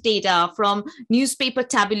excess death data, from newspaper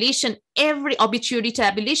tabulation, every obituary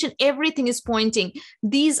tabulation, everything is pointing.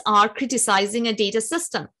 These are criticizing a data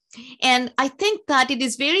system. And I think that it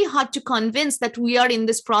is very hard to convince that we are in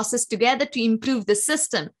this process together to improve the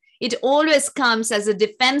system. It always comes as a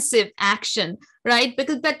defensive action, right?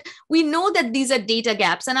 But we know that these are data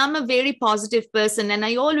gaps, and I'm a very positive person. And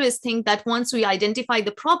I always think that once we identify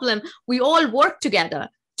the problem, we all work together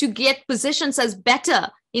to get positions as better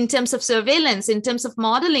in terms of surveillance, in terms of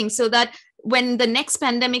modeling, so that when the next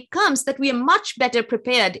pandemic comes, that we are much better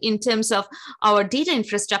prepared in terms of our data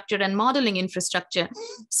infrastructure and modeling infrastructure.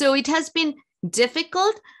 So it has been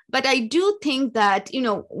difficult, but I do think that,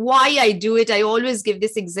 why I do it, I always give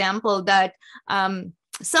this example that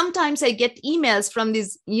sometimes I get emails from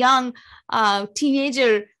these young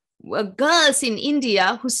teenager girls in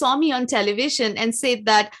India who saw me on television and said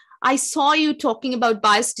that, I saw you talking about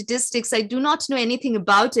biostatistics. I do not know anything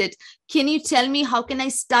about it. Can you tell me how can I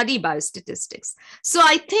study biostatistics? So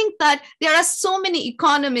I think that there are so many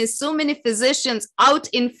economists, so many physicians out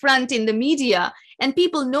in front in the media, and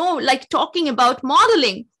people know, like talking about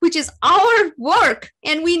modeling, which is our work,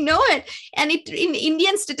 and we know it. And in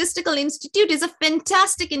Indian Statistical Institute is a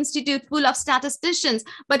fantastic institute full of statisticians.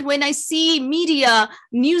 But when I see media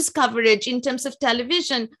news coverage in terms of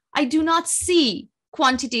television, I do not see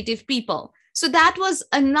quantitative people. So that was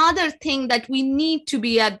another thing that we need to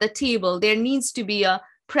be at the table. There needs to be a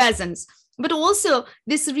presence. But also,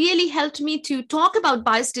 this really helped me to talk about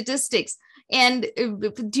biostatistics. And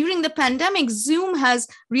during the pandemic, Zoom has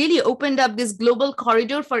really opened up this global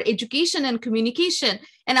corridor for education and communication.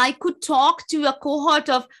 And I could talk to a cohort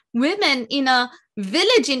of women in a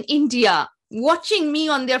village in India watching me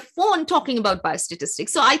on their phone talking about biostatistics.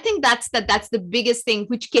 So I think that's the biggest thing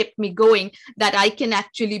which kept me going, that I can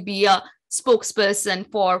actually be a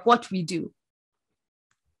spokesperson for what we do.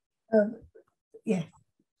 Yeah.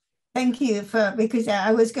 Thank you because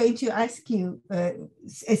I was going to ask you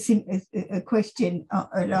a question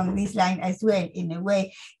along this line as well, in a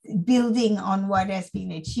way, building on what has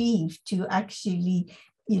been achieved to actually,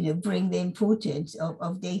 bring the importance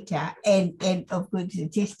of data and of good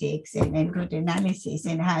statistics and good analysis,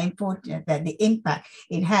 and how important that the impact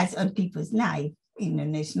it has on people's life.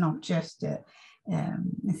 And it's not just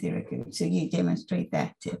theoretical. So you demonstrate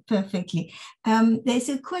that perfectly. There's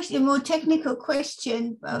a question, a more technical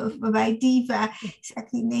question by Diva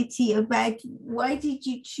Sakinetti about why did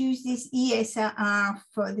you choose this ESRR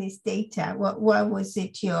for this data? Why was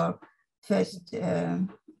it your first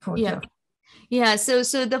project? Yeah. So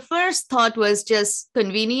the first thought was just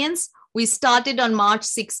convenience. We started on March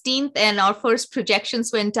 16th and our first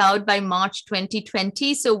projections went out by March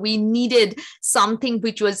 2020. So we needed something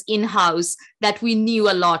which was in-house that we knew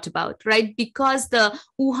a lot about, right? Because the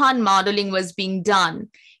Wuhan modeling was being done.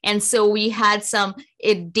 And so we had some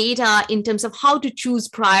data in terms of how to choose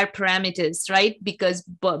prior parameters, right? Because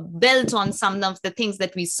built on some of the things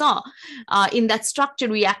that we saw in that structure,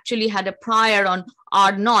 we actually had a prior on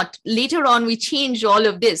R0. Later on, we changed all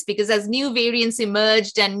of this because as new variants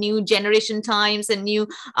emerged and new generation times and new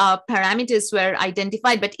parameters were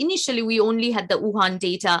identified. But initially, we only had the Wuhan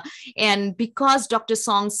data. And because Dr.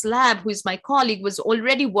 Song's lab, who is my colleague, was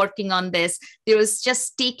already working on this, there was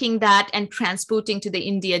just taking that and transporting to the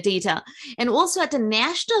India data. And also at a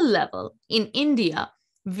national level in India,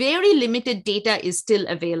 very limited data is still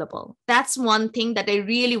available. That's one thing that I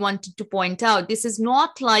really wanted to point out. This is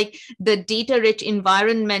not like the data-rich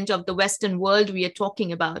environment of the Western world we are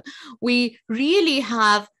talking about. We really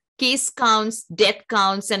have case counts, death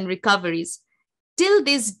counts, and recoveries. Till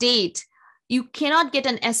this date, you cannot get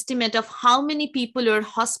an estimate of how many people are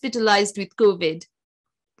hospitalized with COVID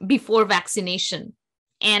before vaccination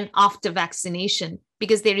and after vaccination,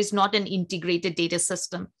 because there is not an integrated data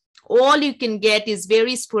system. All you can get is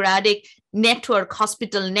very sporadic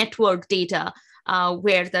hospital network data,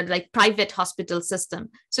 where the private hospital system.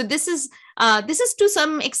 So this is to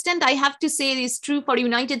some extent, I have to say, is true for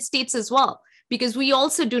United States as well, because we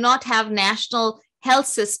also do not have national health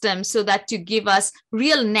system so that to give us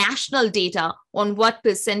real national data on what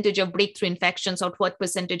percentage of breakthrough infections or what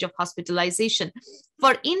percentage of hospitalization.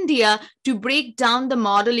 For India to break down the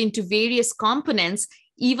model into various components,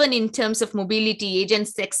 even in terms of mobility, age and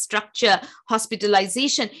sex structure,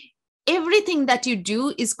 hospitalization, everything that you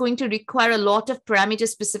do is going to require a lot of parameter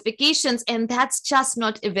specifications, and that's just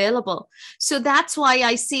not available. So that's why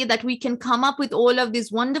I say that we can come up with all of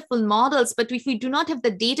these wonderful models, but if we do not have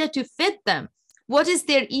the data to fit them, what is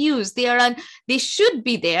their use? They should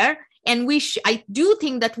be there. And I do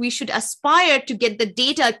think that we should aspire to get the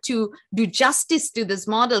data to do justice to these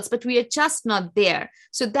models, but we are just not there.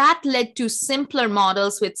 So that led to simpler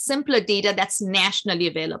models with simpler data that's nationally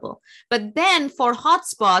available. But then for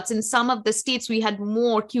hotspots in some of the states, we had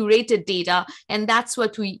more curated data, and that's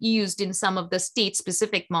what we used in some of the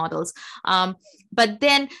state-specific models. But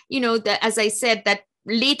then, as I said, that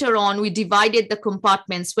later on, we divided the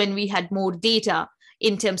compartments when we had more data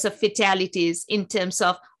in terms of fatalities, in terms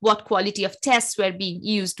of what quality of tests were being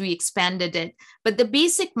used, we expanded it. But the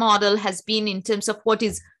basic model has been in terms of what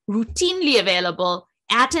is routinely available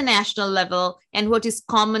at a national level and what is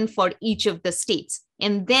common for each of the states.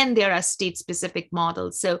 And then there are state-specific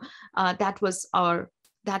models. So that was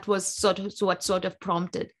what sort of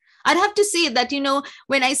prompted. I'd have to say that,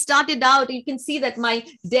 when I started out, you can see that my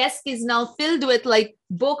desk is now filled with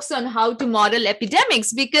books on how to model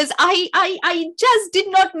epidemics, because I just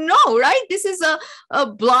did not know, right? This is a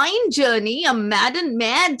blind journey, a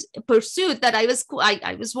mad pursuit that I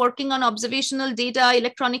was working on observational data,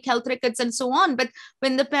 electronic health records, and so on. But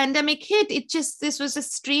when the pandemic hit, this was a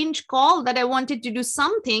strange call that I wanted to do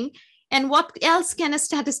something. And what else can a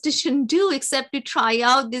statistician do except to try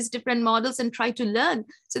out these different models and try to learn?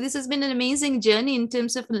 So this has been an amazing journey in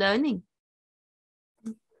terms of learning.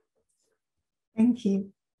 Thank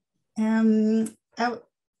you. I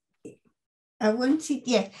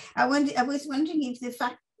was wondering if the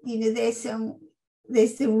fact, there's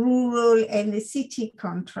the rural and the city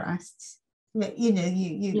contrasts.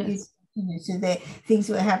 Yes. So things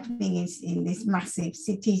were happening in these massive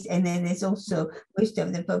cities, and then there's also most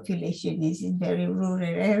of the population is in very rural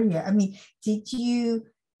area. I mean, did you,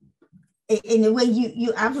 in a way,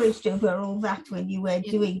 you averaged over all that when you were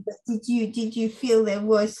doing, but did you feel there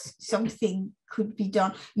was something could be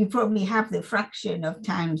done? You probably have the fraction of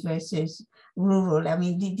towns versus rural. I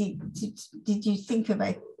mean, did you think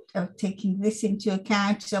about of taking this into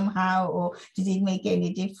account somehow, or did it make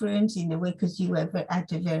any difference in a way because you were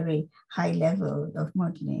at a very high level of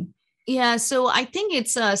modeling? Yeah, so I think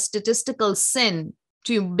it's a statistical sin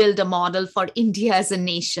to build a model for India as a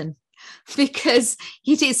nation, because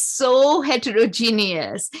it is so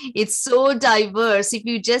heterogeneous. It's so diverse. If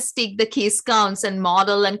you just take the case counts and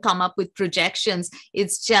model and come up with projections,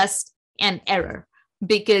 it's just an error,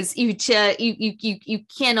 because you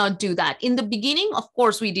cannot do that. In the beginning, of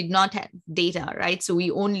course, we did not have data, right? So we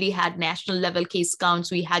only had national level case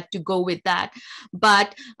counts. We had to go with that.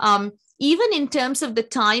 But even in terms of the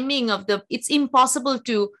timing of it's impossible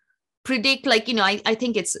to predict, like, I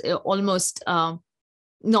think it's almost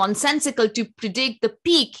nonsensical to predict the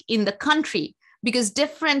peak in the country, because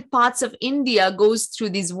different parts of India goes through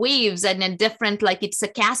these waves, and a different, like, it's a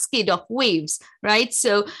cascade of waves, right?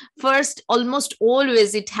 So first, almost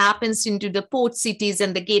always it happens into the port cities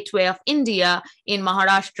and the gateway of India in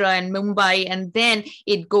Maharashtra and Mumbai, and then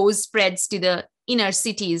it spreads to the inner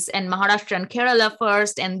cities and Maharashtra and Kerala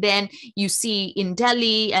first, and then you see in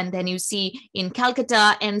Delhi, and then you see in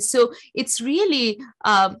Calcutta. And so it's really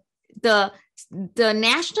the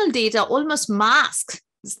national data almost masks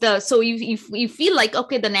so you feel like,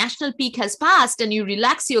 okay, the national peak has passed, and you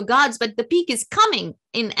relax your guards, but the peak is coming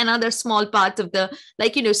in another small part of the,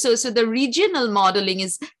 so the regional modeling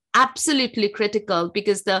is absolutely critical,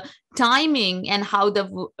 because the timing and how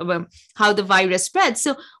the virus spreads.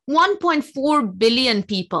 So 1.4 billion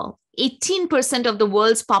people, 18% of the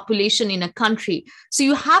world's population in a country. So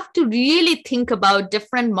you have to really think about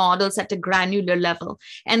different models at a granular level.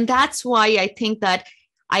 And that's why I think that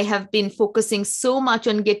I have been focusing so much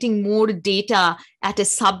on getting more data at a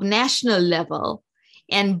subnational level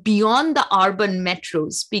and beyond the urban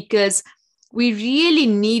metros, because we really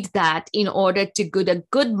need that in order to get a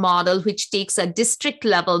good model, which takes a district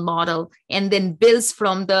level model and then builds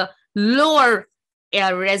from the lower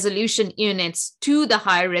resolution units to the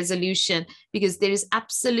higher resolution, because there is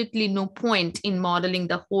absolutely no point in modeling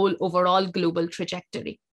the whole overall global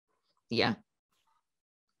trajectory. Yeah.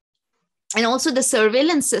 And also the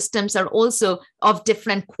surveillance systems are also of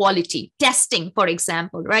different quality. Testing, for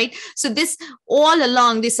example, right? So this all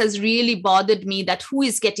along, this has really bothered me, that who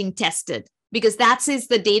is getting tested, because that is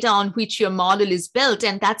the data on which your model is built.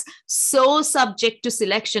 And that's so subject to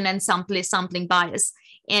selection and sampling bias.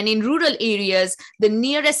 And in rural areas, the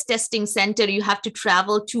nearest testing center, you have to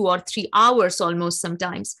travel 2 or 3 hours almost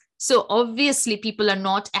sometimes. So obviously people are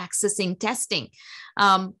not accessing testing.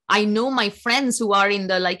 I know my friends who are in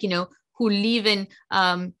the, who live in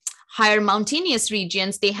higher mountainous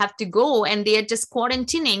regions, they have to go and they are just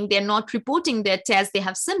quarantining. They're not reporting their tests. They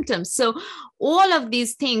have symptoms. So all of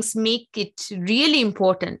these things make it really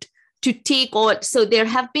important to take all. So there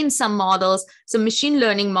have been some models, some machine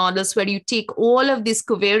learning models, where you take all of these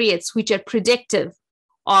covariates, which are predictive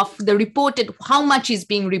of the reported, how much is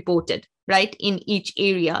being reported, right, in each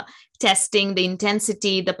area, testing, the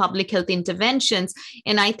intensity, the public health interventions.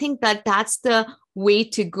 And I think that that's the way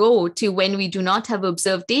to go to when we do not have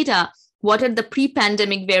observed data. What are the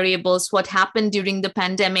pre-pandemic variables? What happened during the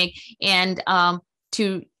pandemic? And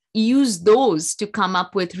to use those to come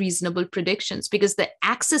up with reasonable predictions, because the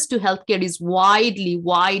access to healthcare is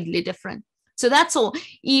widely different. So that's all.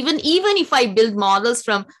 Even if I build models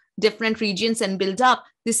from different regions and build up,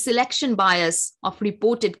 the selection bias of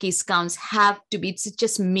reported case counts have to be, it's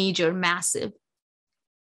just major, massive.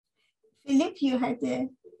 Philip, you had a...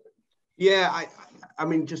 Yeah, I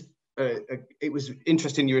mean, just it was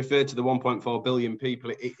interesting you referred to the 1.4 billion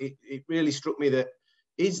people. It really struck me that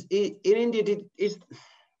in India,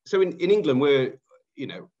 so in England, we're,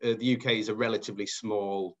 the UK is a relatively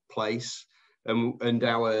small place, and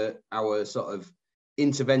our sort of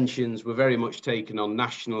interventions were very much taken on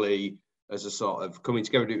nationally as a sort of coming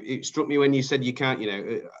together. It struck me when you said you can't,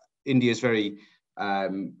 India is very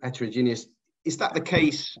heterogeneous. Is that the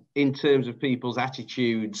case in terms of people's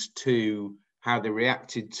attitudes to how they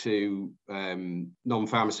reacted to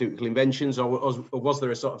non-pharmaceutical inventions, or was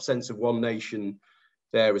there a sort of sense of one nation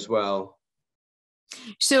there as well?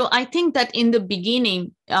 So I think that in the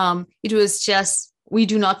beginning, it was just, we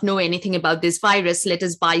do not know anything about this virus. Let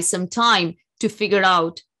us buy some time to figure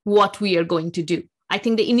out what we are going to do. I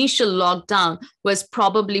think the initial lockdown was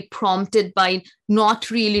probably prompted by not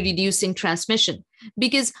really reducing transmission,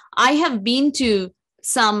 because I have been to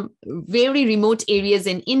some very remote areas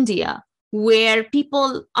in India where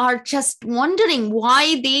people are just wondering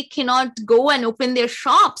why they cannot go and open their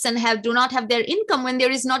shops and do not have their income when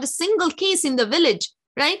there is not a single case in the village,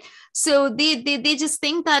 right? So they just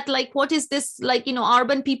think that, like, what is this,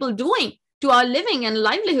 urban people doing to our living and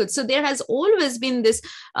livelihood? So there has always been this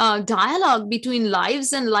dialogue between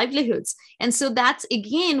lives and livelihoods. And so that's,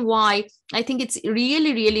 again, why I think it's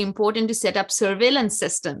really important to set up surveillance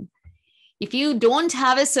system. If you don't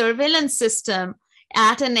have a surveillance system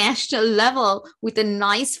at a national level with a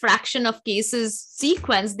nice fraction of cases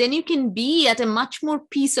sequenced, then you can be at a much more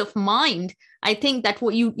peace of mind. I think that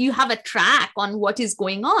you have a track on what is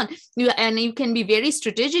going on, and you can be very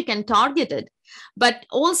strategic and targeted. But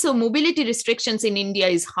also mobility restrictions in India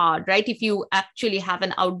is hard, right? If you actually have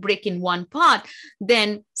an outbreak in one part,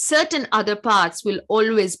 then certain other parts will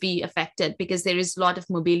always be affected because there is a lot of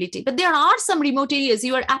mobility. But there are some remote areas.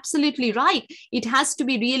 You are absolutely right. It has to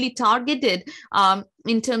be really targeted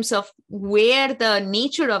in terms of where the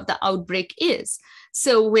nature of the outbreak is.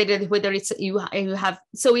 So whether it's you have,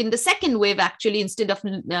 so in the second wave, actually, instead of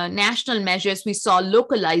national measures, we saw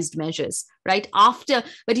localized measures, right?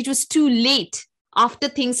 But it was too late after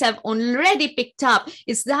things have already picked up.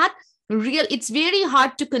 Is that real? It's very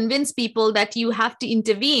hard to convince people that you have to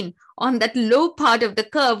intervene on that low part of the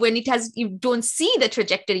curve when you don't see the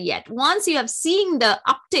trajectory yet. Once you have seen the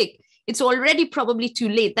uptick, it's already probably too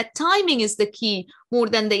late. That timing is the key more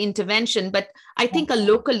than the intervention. But I think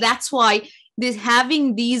that's why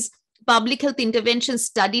having these public health interventions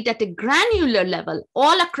studied at a granular level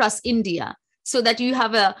all across India, so that you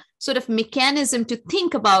have a sort of mechanism to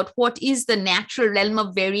think about what is the natural realm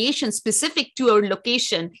of variation specific to our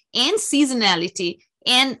location and seasonality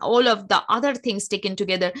and all of the other things taken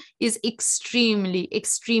together is extremely,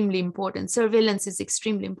 extremely important. Surveillance is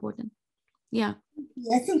extremely important. Yeah.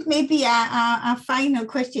 I think maybe our final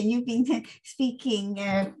question, you've been speaking,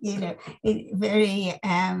 very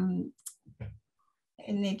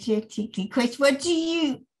energetically.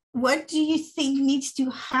 What do you think needs to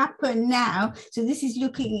happen now? So this is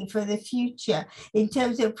looking for the future in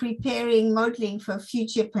terms of preparing, modeling for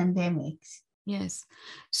future pandemics. Yes.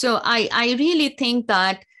 So I really think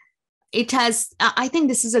that I think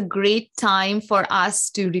this is a great time for us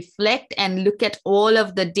to reflect and look at all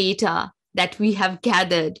of the data that we have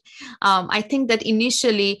gathered. I think that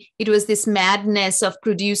initially it was this madness of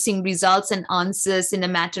producing results and answers in a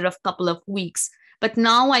matter of a couple of weeks. But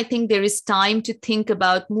now I think there is time to think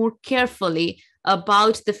about more carefully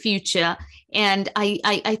about the future. And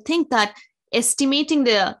I think that estimating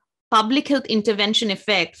the public health intervention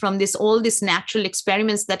effect from all these natural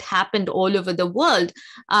experiments that happened all over the world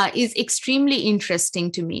is extremely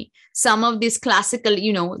interesting to me. Some of these classical,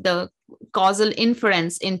 the causal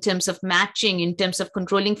inference in terms of matching, in terms of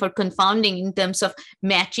controlling for confounding, in terms of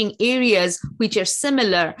matching areas which are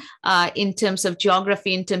similar, in terms of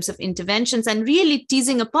geography, in terms of interventions, and really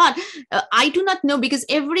teasing apart. I do not know, because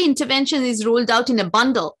every intervention is rolled out in a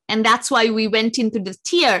bundle. And that's why we went into the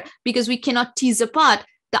tier, because we cannot tease apart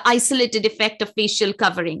the isolated effect of facial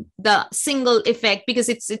covering, the single effect, because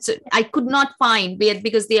I could not find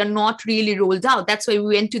because they are not really rolled out. That's why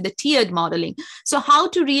we went to the tiered modeling. So how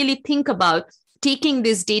to really think about taking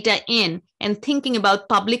this data in and thinking about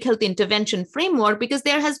public health intervention framework, because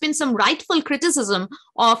there has been some rightful criticism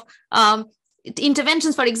of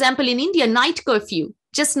interventions, for example, in India, night curfew,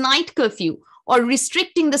 or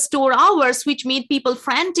restricting the store hours, which made people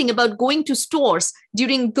frantic about going to stores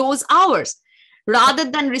during those hours. Rather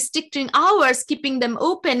than restricting hours, keeping them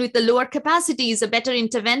open with the lower capacity is a better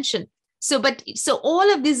intervention. So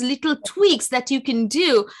all of these little tweaks that you can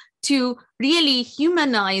do to really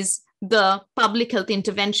humanize the public health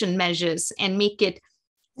intervention measures and make it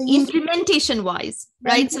implementation wise,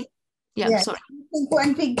 right? So, sorry. I think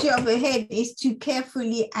one big job ahead is to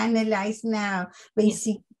carefully analyze now,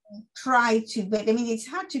 basically. Try to, but I mean, it's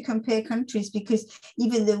hard to compare countries, because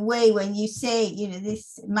even the way when you say,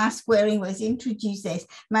 this mask wearing was introduced, as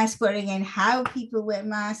mask wearing and how people wear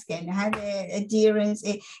masks and how their adherence,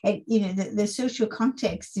 and the social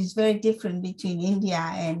context is very different between India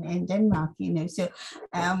and Denmark, so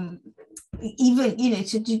even,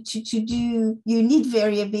 to do, you need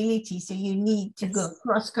variability, so you need to go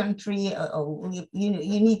cross country, or you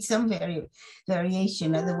need some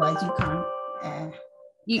variation, otherwise you can't.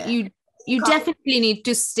 You definitely need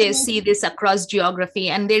to see this across geography,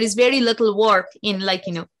 and there is very little work in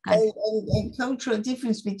and cultural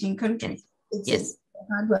difference between countries. Yes.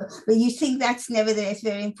 Hard work. But you think that's nevertheless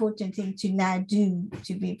very important thing to now do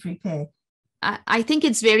to be prepared? I think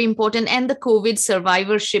it's very important, and the COVID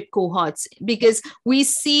survivorship cohorts, because we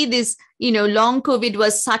see this, long COVID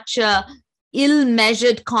was such a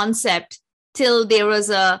ill-measured concept till there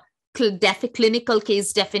was a clinical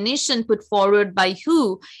case definition put forward by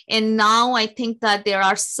WHO. And now I think that there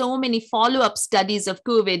are so many follow-up studies of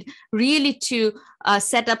COVID really to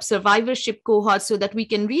set up survivorship cohorts so that we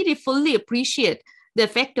can really fully appreciate the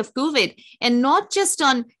effect of COVID, and not just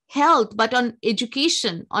on health, but on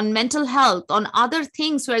education, on mental health, on other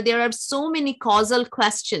things where there are so many causal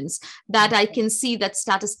questions that I can see that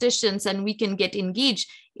statisticians and we can get engaged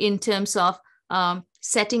in terms of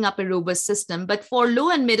setting up a robust system. But for low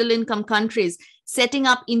and middle income countries, setting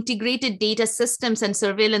up integrated data systems and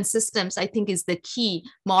surveillance systems, I think, is the key.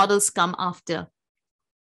 Models come after.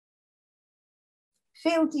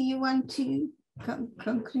 Phil, do you want to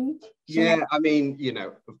conclude? Yeah, I mean, you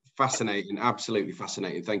know, fascinating, absolutely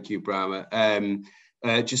fascinating. Thank you, Bhramar.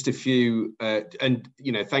 Just a few, and,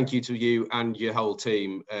 you know, thank you to you and your whole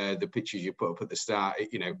team. The pictures you put up at the start,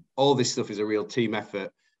 you know, all this stuff is a real team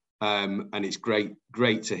effort. And it's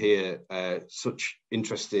great to hear such an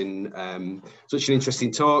interesting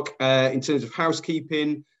talk. In terms of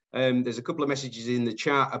housekeeping, there's a couple of messages in the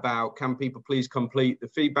chat about, can people please complete the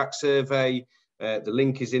feedback survey? The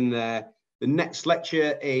link is in there. The next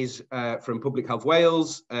lecture is from Public Health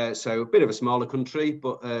Wales, so a bit of a smaller country,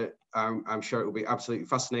 but I'm sure it will be absolutely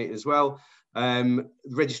fascinating as well.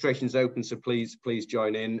 Registration is open, so please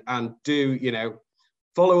join in, and do, you know,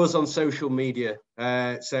 follow us on social media.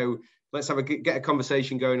 So let's get a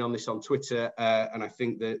conversation going on this on Twitter, and I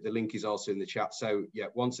think the link is also in the chat. So yeah,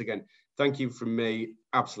 once again, thank you from me.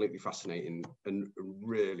 Absolutely fascinating and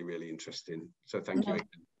really interesting. So thank you.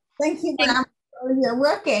 Thank you for all your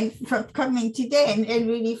work and for coming today, and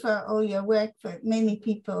really for all your work. For many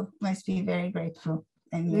people must be very grateful.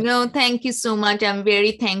 No, thank you so much. I'm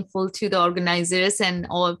very thankful to the organizers and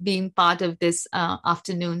all being part of this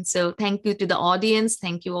afternoon. So thank you to the audience.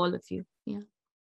 Thank you, all of you.